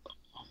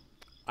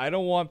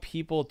don't want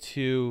people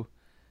to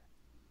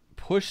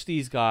push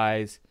these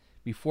guys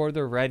before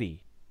they're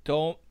ready.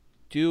 Don't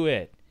do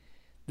it.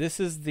 This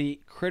is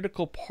the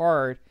critical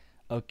part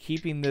of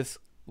keeping this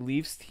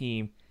Leafs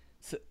team,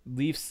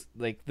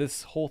 like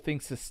this whole thing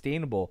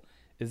sustainable,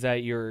 is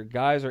that your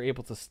guys are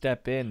able to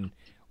step in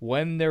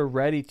when they're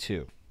ready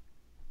to.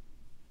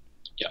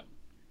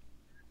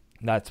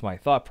 That's my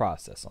thought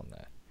process on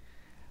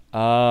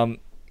that.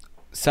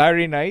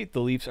 Saturday night, the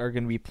Leafs are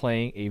going to be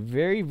playing a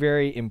very,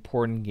 very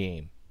important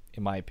game,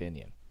 in my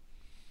opinion.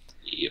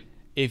 Yep.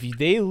 If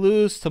they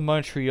lose to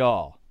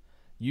Montreal,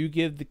 you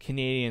give the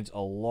Canadiens a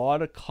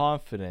lot of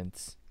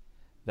confidence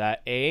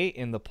that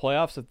in the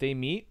playoffs that they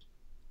meet,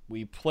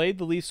 we played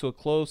the Leafs to a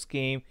close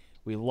game.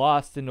 We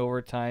lost in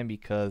overtime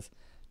because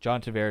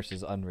John Tavares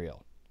is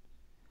unreal.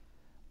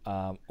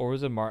 Or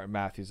was it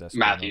Matthews?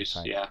 Matthews,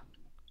 yeah.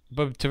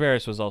 But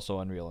Tavares was also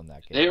unreal in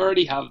that game. They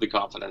already have the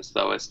confidence,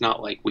 though. It's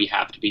not like we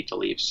have to beat the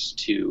Leafs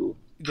to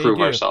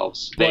prove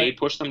ourselves. They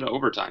pushed them to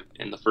overtime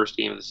in the first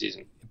game of the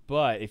season.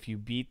 But if you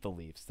beat the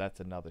Leafs, that's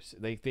another.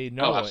 They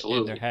know it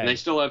in their head. And they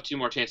still have 2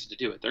 more chances to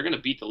do it. They're going to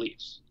beat the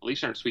Leafs. The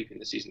Leafs aren't sweeping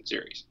the season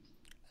series.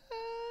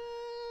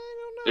 I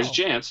don't know. There's a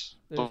chance,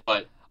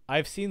 but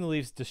I've seen the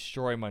Leafs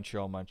destroy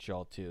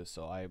Montreal too.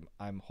 So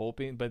I'm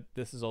hoping, but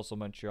this is also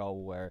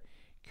Montreal where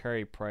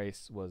Carey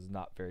Price was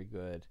not very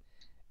good,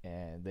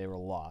 and they were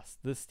lost.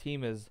 This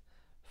team is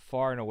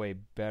far and away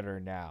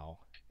better now.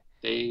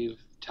 They've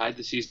tied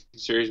the season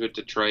series with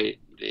Detroit.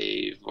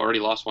 They've already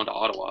lost 1 to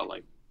Ottawa.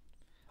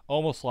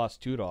 Almost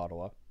lost 2 to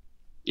Ottawa.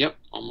 Yep,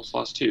 almost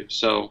lost 2.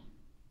 So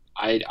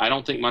I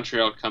don't think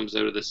Montreal comes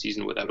out of the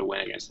season without a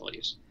win against the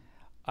Leafs.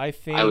 I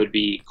would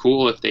be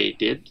cool if they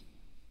didn't.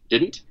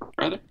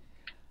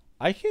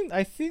 I think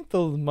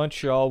the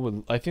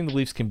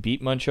Leafs can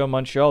beat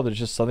Montreal. There's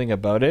just something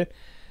about it.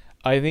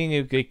 I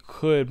think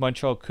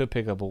Montreal could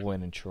pick up a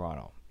win in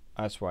Toronto.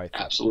 That's why I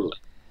think. Absolutely.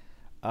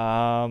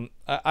 I'm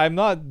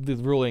not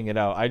ruling it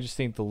out. I just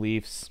think the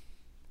Leafs.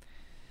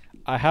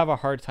 I have a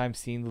hard time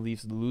seeing the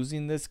Leafs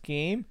losing this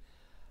game.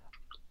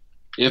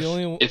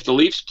 If the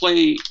Leafs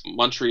play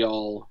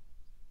Montreal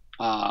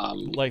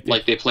like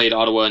they played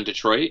Ottawa and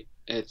Detroit,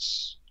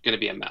 it's going to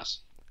be a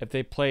mess. If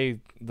they play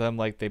them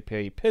like they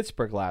played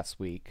Pittsburgh last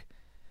week,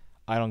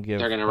 they're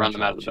going to run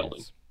them out of the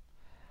building.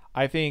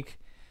 I think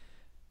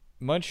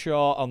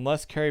Montreal,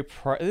 unless Carey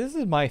Price, this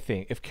is my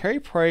thing. If Carey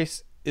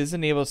Price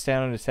isn't able to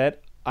stand on his head,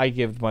 I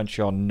give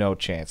Montreal no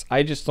chance.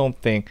 I just don't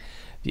think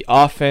the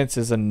offense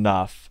is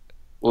enough.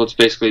 Well, it's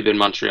basically been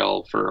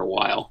Montreal for a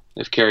while.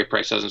 If Carey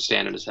Price doesn't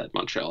stand on his head,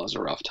 Montreal has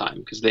a rough time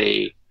because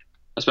they,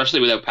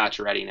 especially without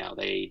Pacioretty now,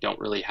 they don't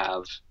really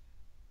have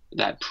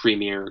that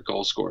premier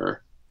goal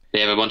scorer. They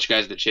have a bunch of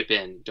guys that chip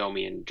in,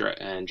 Domi and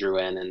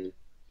Drouin and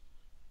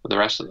the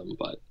rest of them,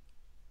 but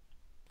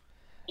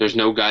there's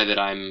no guy that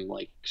I'm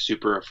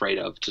super afraid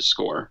of to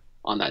score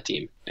on that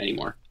team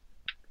anymore.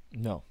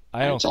 No,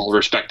 I don't. It's all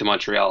respect to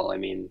Montreal. I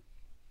mean,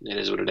 it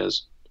is what it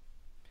is.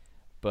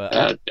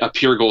 But a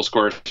pure goal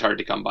scorer is hard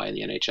to come by in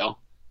the NHL.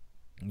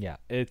 Yeah,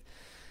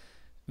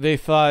 they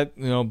thought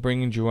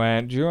bringing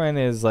Drouin. Drouin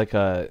is like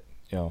a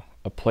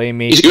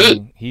playmaker. He's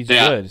good. He's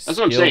good. That's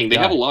what I'm saying. They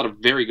have a lot of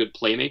very good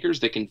playmakers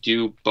that can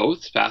do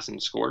both pass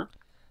and score.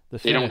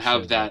 They don't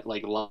have that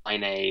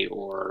Line A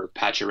or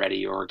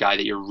Pacioretty or a guy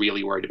that you're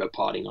really worried about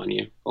potting on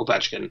you.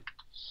 Ovechkin.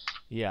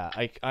 Yeah,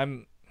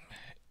 I'm.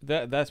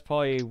 That's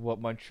probably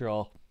what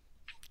Montreal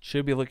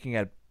should be looking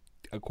at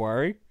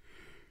acquiring.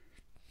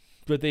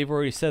 But they've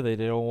already said that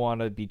they don't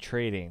want to be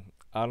trading.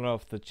 I don't know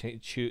if the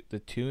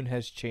tune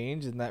has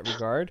changed in that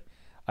regard.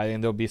 I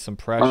think there'll be some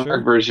pressure.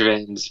 Marc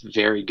Bergevin's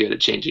very good at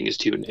changing his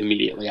tune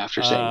immediately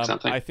after saying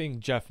something. I think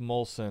Jeff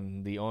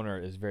Molson, the owner,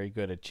 is very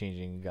good at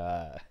changing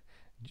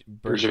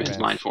Bergevin's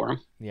mind for him.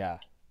 Yeah,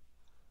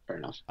 fair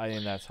enough. I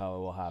think that's how it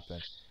will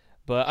happen.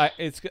 But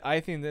I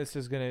think this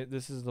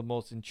is the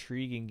most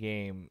intriguing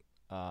game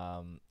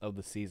of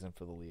the season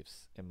for the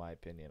Leafs, in my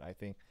opinion. I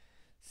think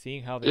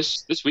seeing how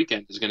this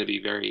weekend is going to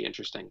be very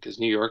interesting because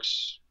New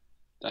York's,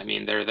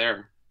 they're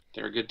there.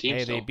 They're a good team.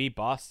 Hey, they beat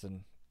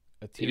Boston.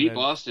 They beat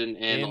Boston,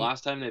 and the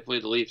last time they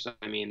played the Leafs,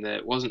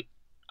 that wasn't.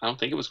 I don't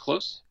think it was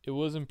close. It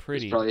wasn't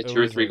pretty. It was probably a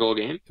 2 or 3 goal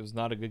game. It was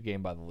not a good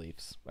game by the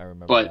Leafs. I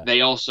remember. But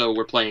they also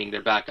were playing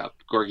their backup,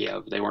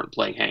 Georgiev. They weren't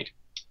playing Hank.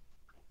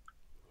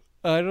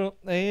 I don't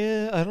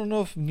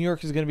know if New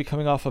York is going to be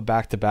coming off a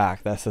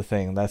back-to-back. That's the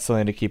thing. That's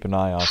something to keep an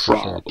eye on.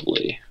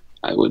 Probably.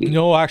 I wouldn't.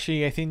 No,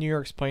 actually, I think New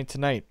York's playing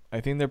tonight. I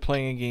think they're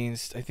playing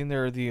against. I think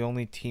they're the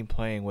only team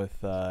playing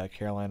with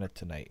Carolina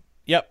tonight.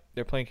 Yep,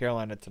 they're playing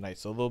Carolina tonight.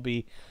 So they'll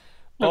be.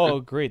 Okay. Oh,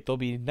 great! They'll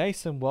be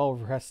nice and well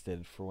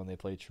rested for when they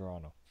play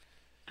Toronto.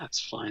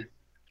 That's fine.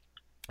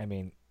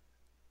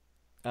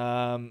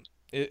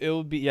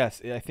 It'll be,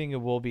 yes. I think it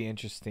will be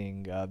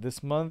interesting.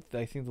 This month,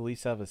 I think the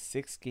Leafs have a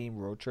 6-game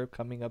road trip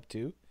coming up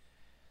too.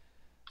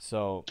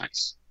 So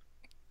nice.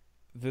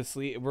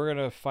 We're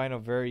gonna find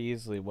out very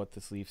easily what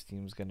this Leafs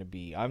team is gonna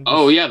be.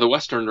 The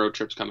Western road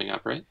trip's coming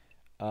up, right?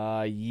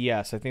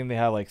 Yes. I think they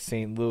have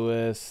St.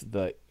 Louis,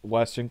 the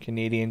Western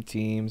Canadian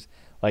teams,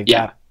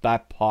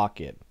 that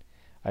pocket.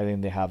 I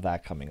think they have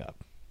that coming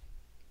up.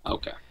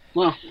 Okay.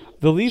 Well,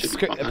 the Leafs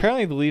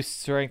apparently the Leafs'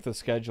 strength of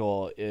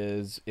schedule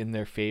is in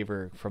their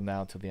favor from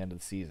now to the end of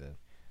the season.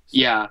 So.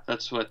 Yeah,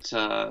 that's what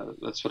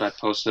I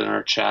posted in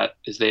our chat.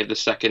 Is they have the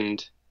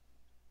second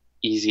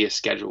easiest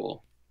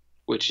schedule,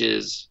 which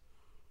is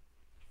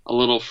a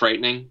little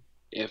frightening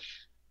if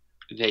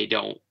they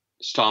don't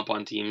stomp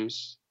on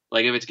teams.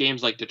 If it's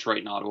games like Detroit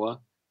and Ottawa,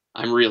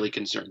 I'm really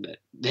concerned that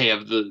they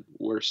have the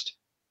worst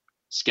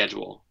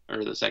schedule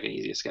or the second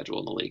easiest schedule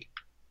in the league.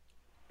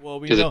 Well,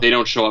 because if they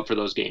don't show up for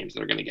those games,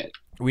 they're going to get.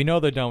 We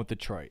know they're done with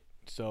Detroit.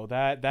 So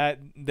that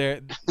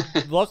they're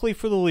luckily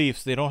for the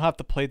Leafs, they don't have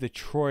to play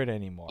Detroit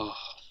anymore. Oh,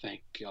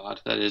 thank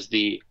God. That is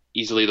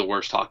easily the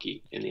worst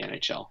hockey in the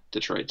NHL,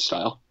 Detroit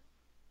style.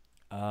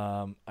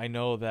 I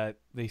know that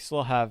they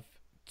still have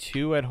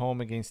 2 at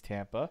home against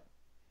Tampa.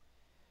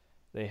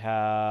 They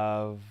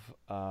have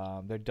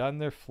they're done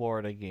their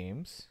Florida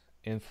games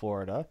in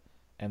Florida,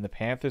 and the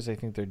Panthers, I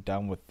think they're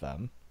done with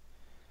them.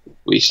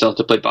 We still have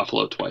to play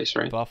Buffalo twice,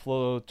 right?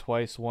 Buffalo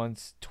twice,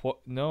 once,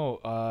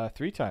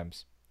 3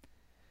 times.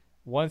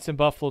 Once in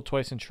Buffalo,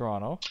 twice in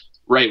Toronto.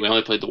 Right, we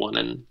only played the one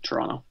in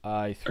Toronto.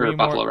 Three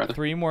Buffalo, more, rather.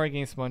 3 more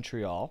against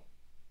Montreal.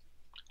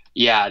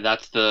 Yeah,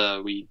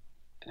 we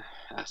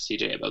asked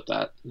CJ about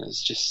that.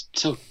 It's just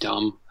so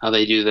dumb how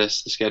they do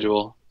this, the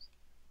schedule.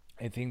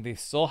 I think they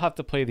still have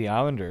to play the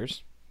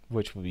Islanders,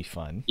 which will be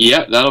fun.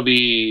 Yeah, that'll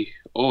be.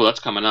 Oh, that's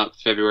coming up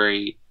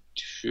February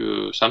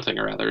to something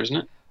or other, isn't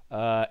it?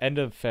 End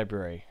of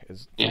February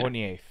is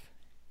 28th.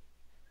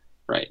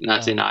 Right, and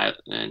that's in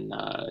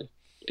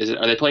is it?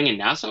 Are they playing in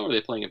Nassau or are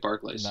they playing at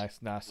Barclays?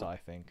 Nassau, I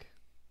think.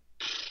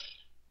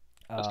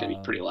 That's gonna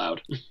be pretty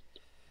loud.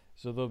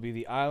 So there'll be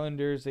the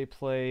Islanders. They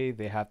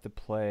have to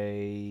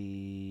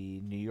play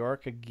New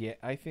York again.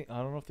 I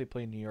don't know if they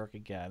play New York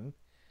again.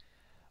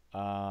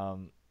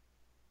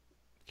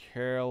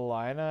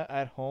 Carolina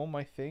at home,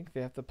 I think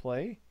they have to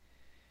play.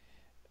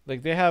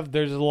 Like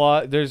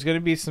there's going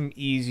to be some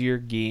easier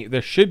game.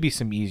 There should be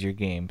some easier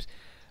games,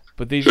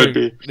 but they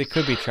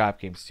could be trap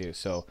games too.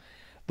 So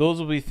those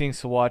will be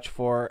things to watch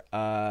for.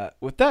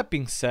 With that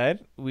being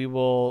said, we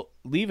will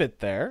leave it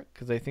there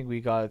because I think we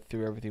got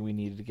through everything we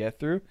needed to get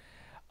through.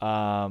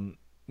 The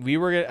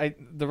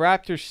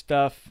Raptors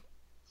stuff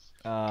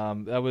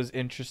that was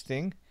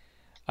interesting.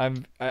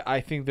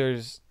 I think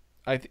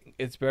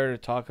it's better to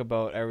talk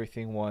about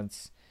everything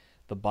once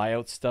the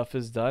buyout stuff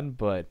is done,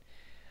 but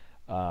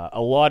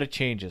a lot of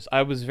changes.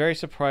 I was very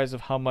surprised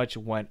of how much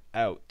went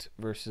out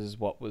versus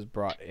what was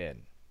brought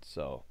in.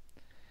 So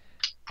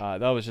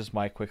that was just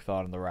my quick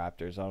thought on the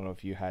Raptors. I don't know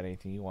if you had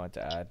anything you wanted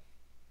to add.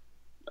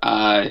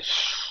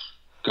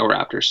 Go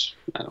Raptors.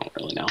 I don't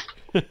really know.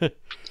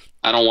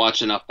 I don't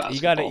watch enough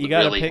basketball to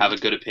really have a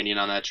good opinion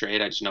on that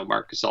trade. I just know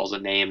Marc Gasol's a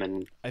name,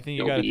 and I think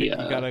you got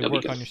to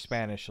work on your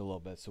Spanish a little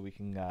bit so we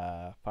can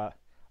hablar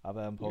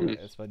un poco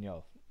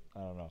español. I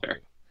don't know.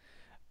 Fair.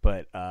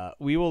 But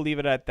we will leave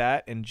it at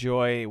that.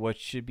 Enjoy what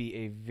should be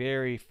a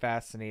very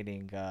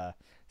fascinating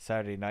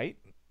Saturday night.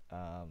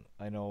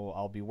 I know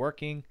I'll be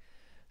working,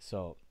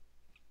 so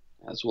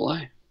as will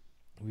I.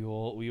 We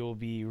will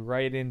be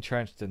right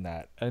entrenched in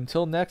that.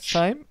 Until next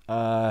time,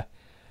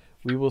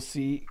 we will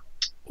see.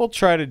 We'll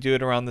try to do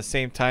it around the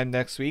same time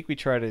next week. We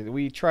try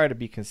to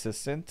be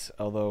consistent,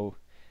 although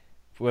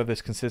whether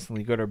it's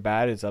consistently good or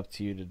bad is up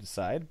to you to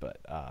decide.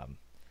 But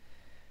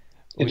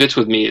if it's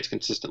with me, it's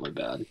consistently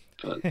bad.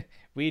 But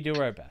we do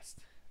our best.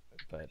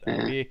 But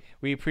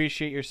we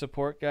appreciate your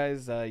support,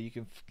 guys. You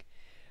can,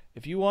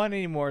 if you want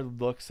any more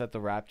looks at the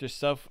Raptors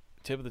stuff,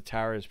 Tip of the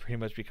Tower has pretty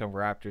much become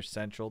Raptors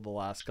Central the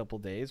last couple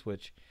days,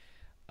 which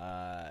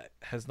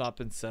has not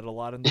been said a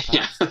lot in the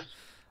past.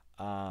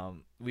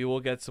 We will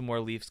get some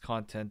more Leafs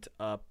content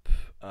up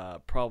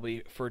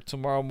probably for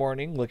tomorrow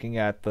morning, looking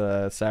at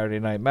the Saturday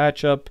night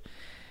matchup.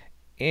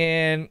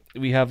 And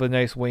we have a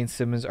nice Wayne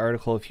Simmons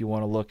article if you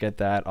want to look at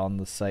that on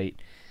the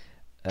site.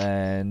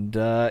 And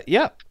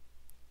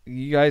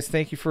you guys,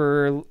 thank you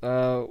for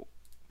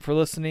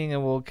listening,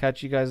 and we'll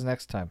catch you guys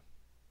next time.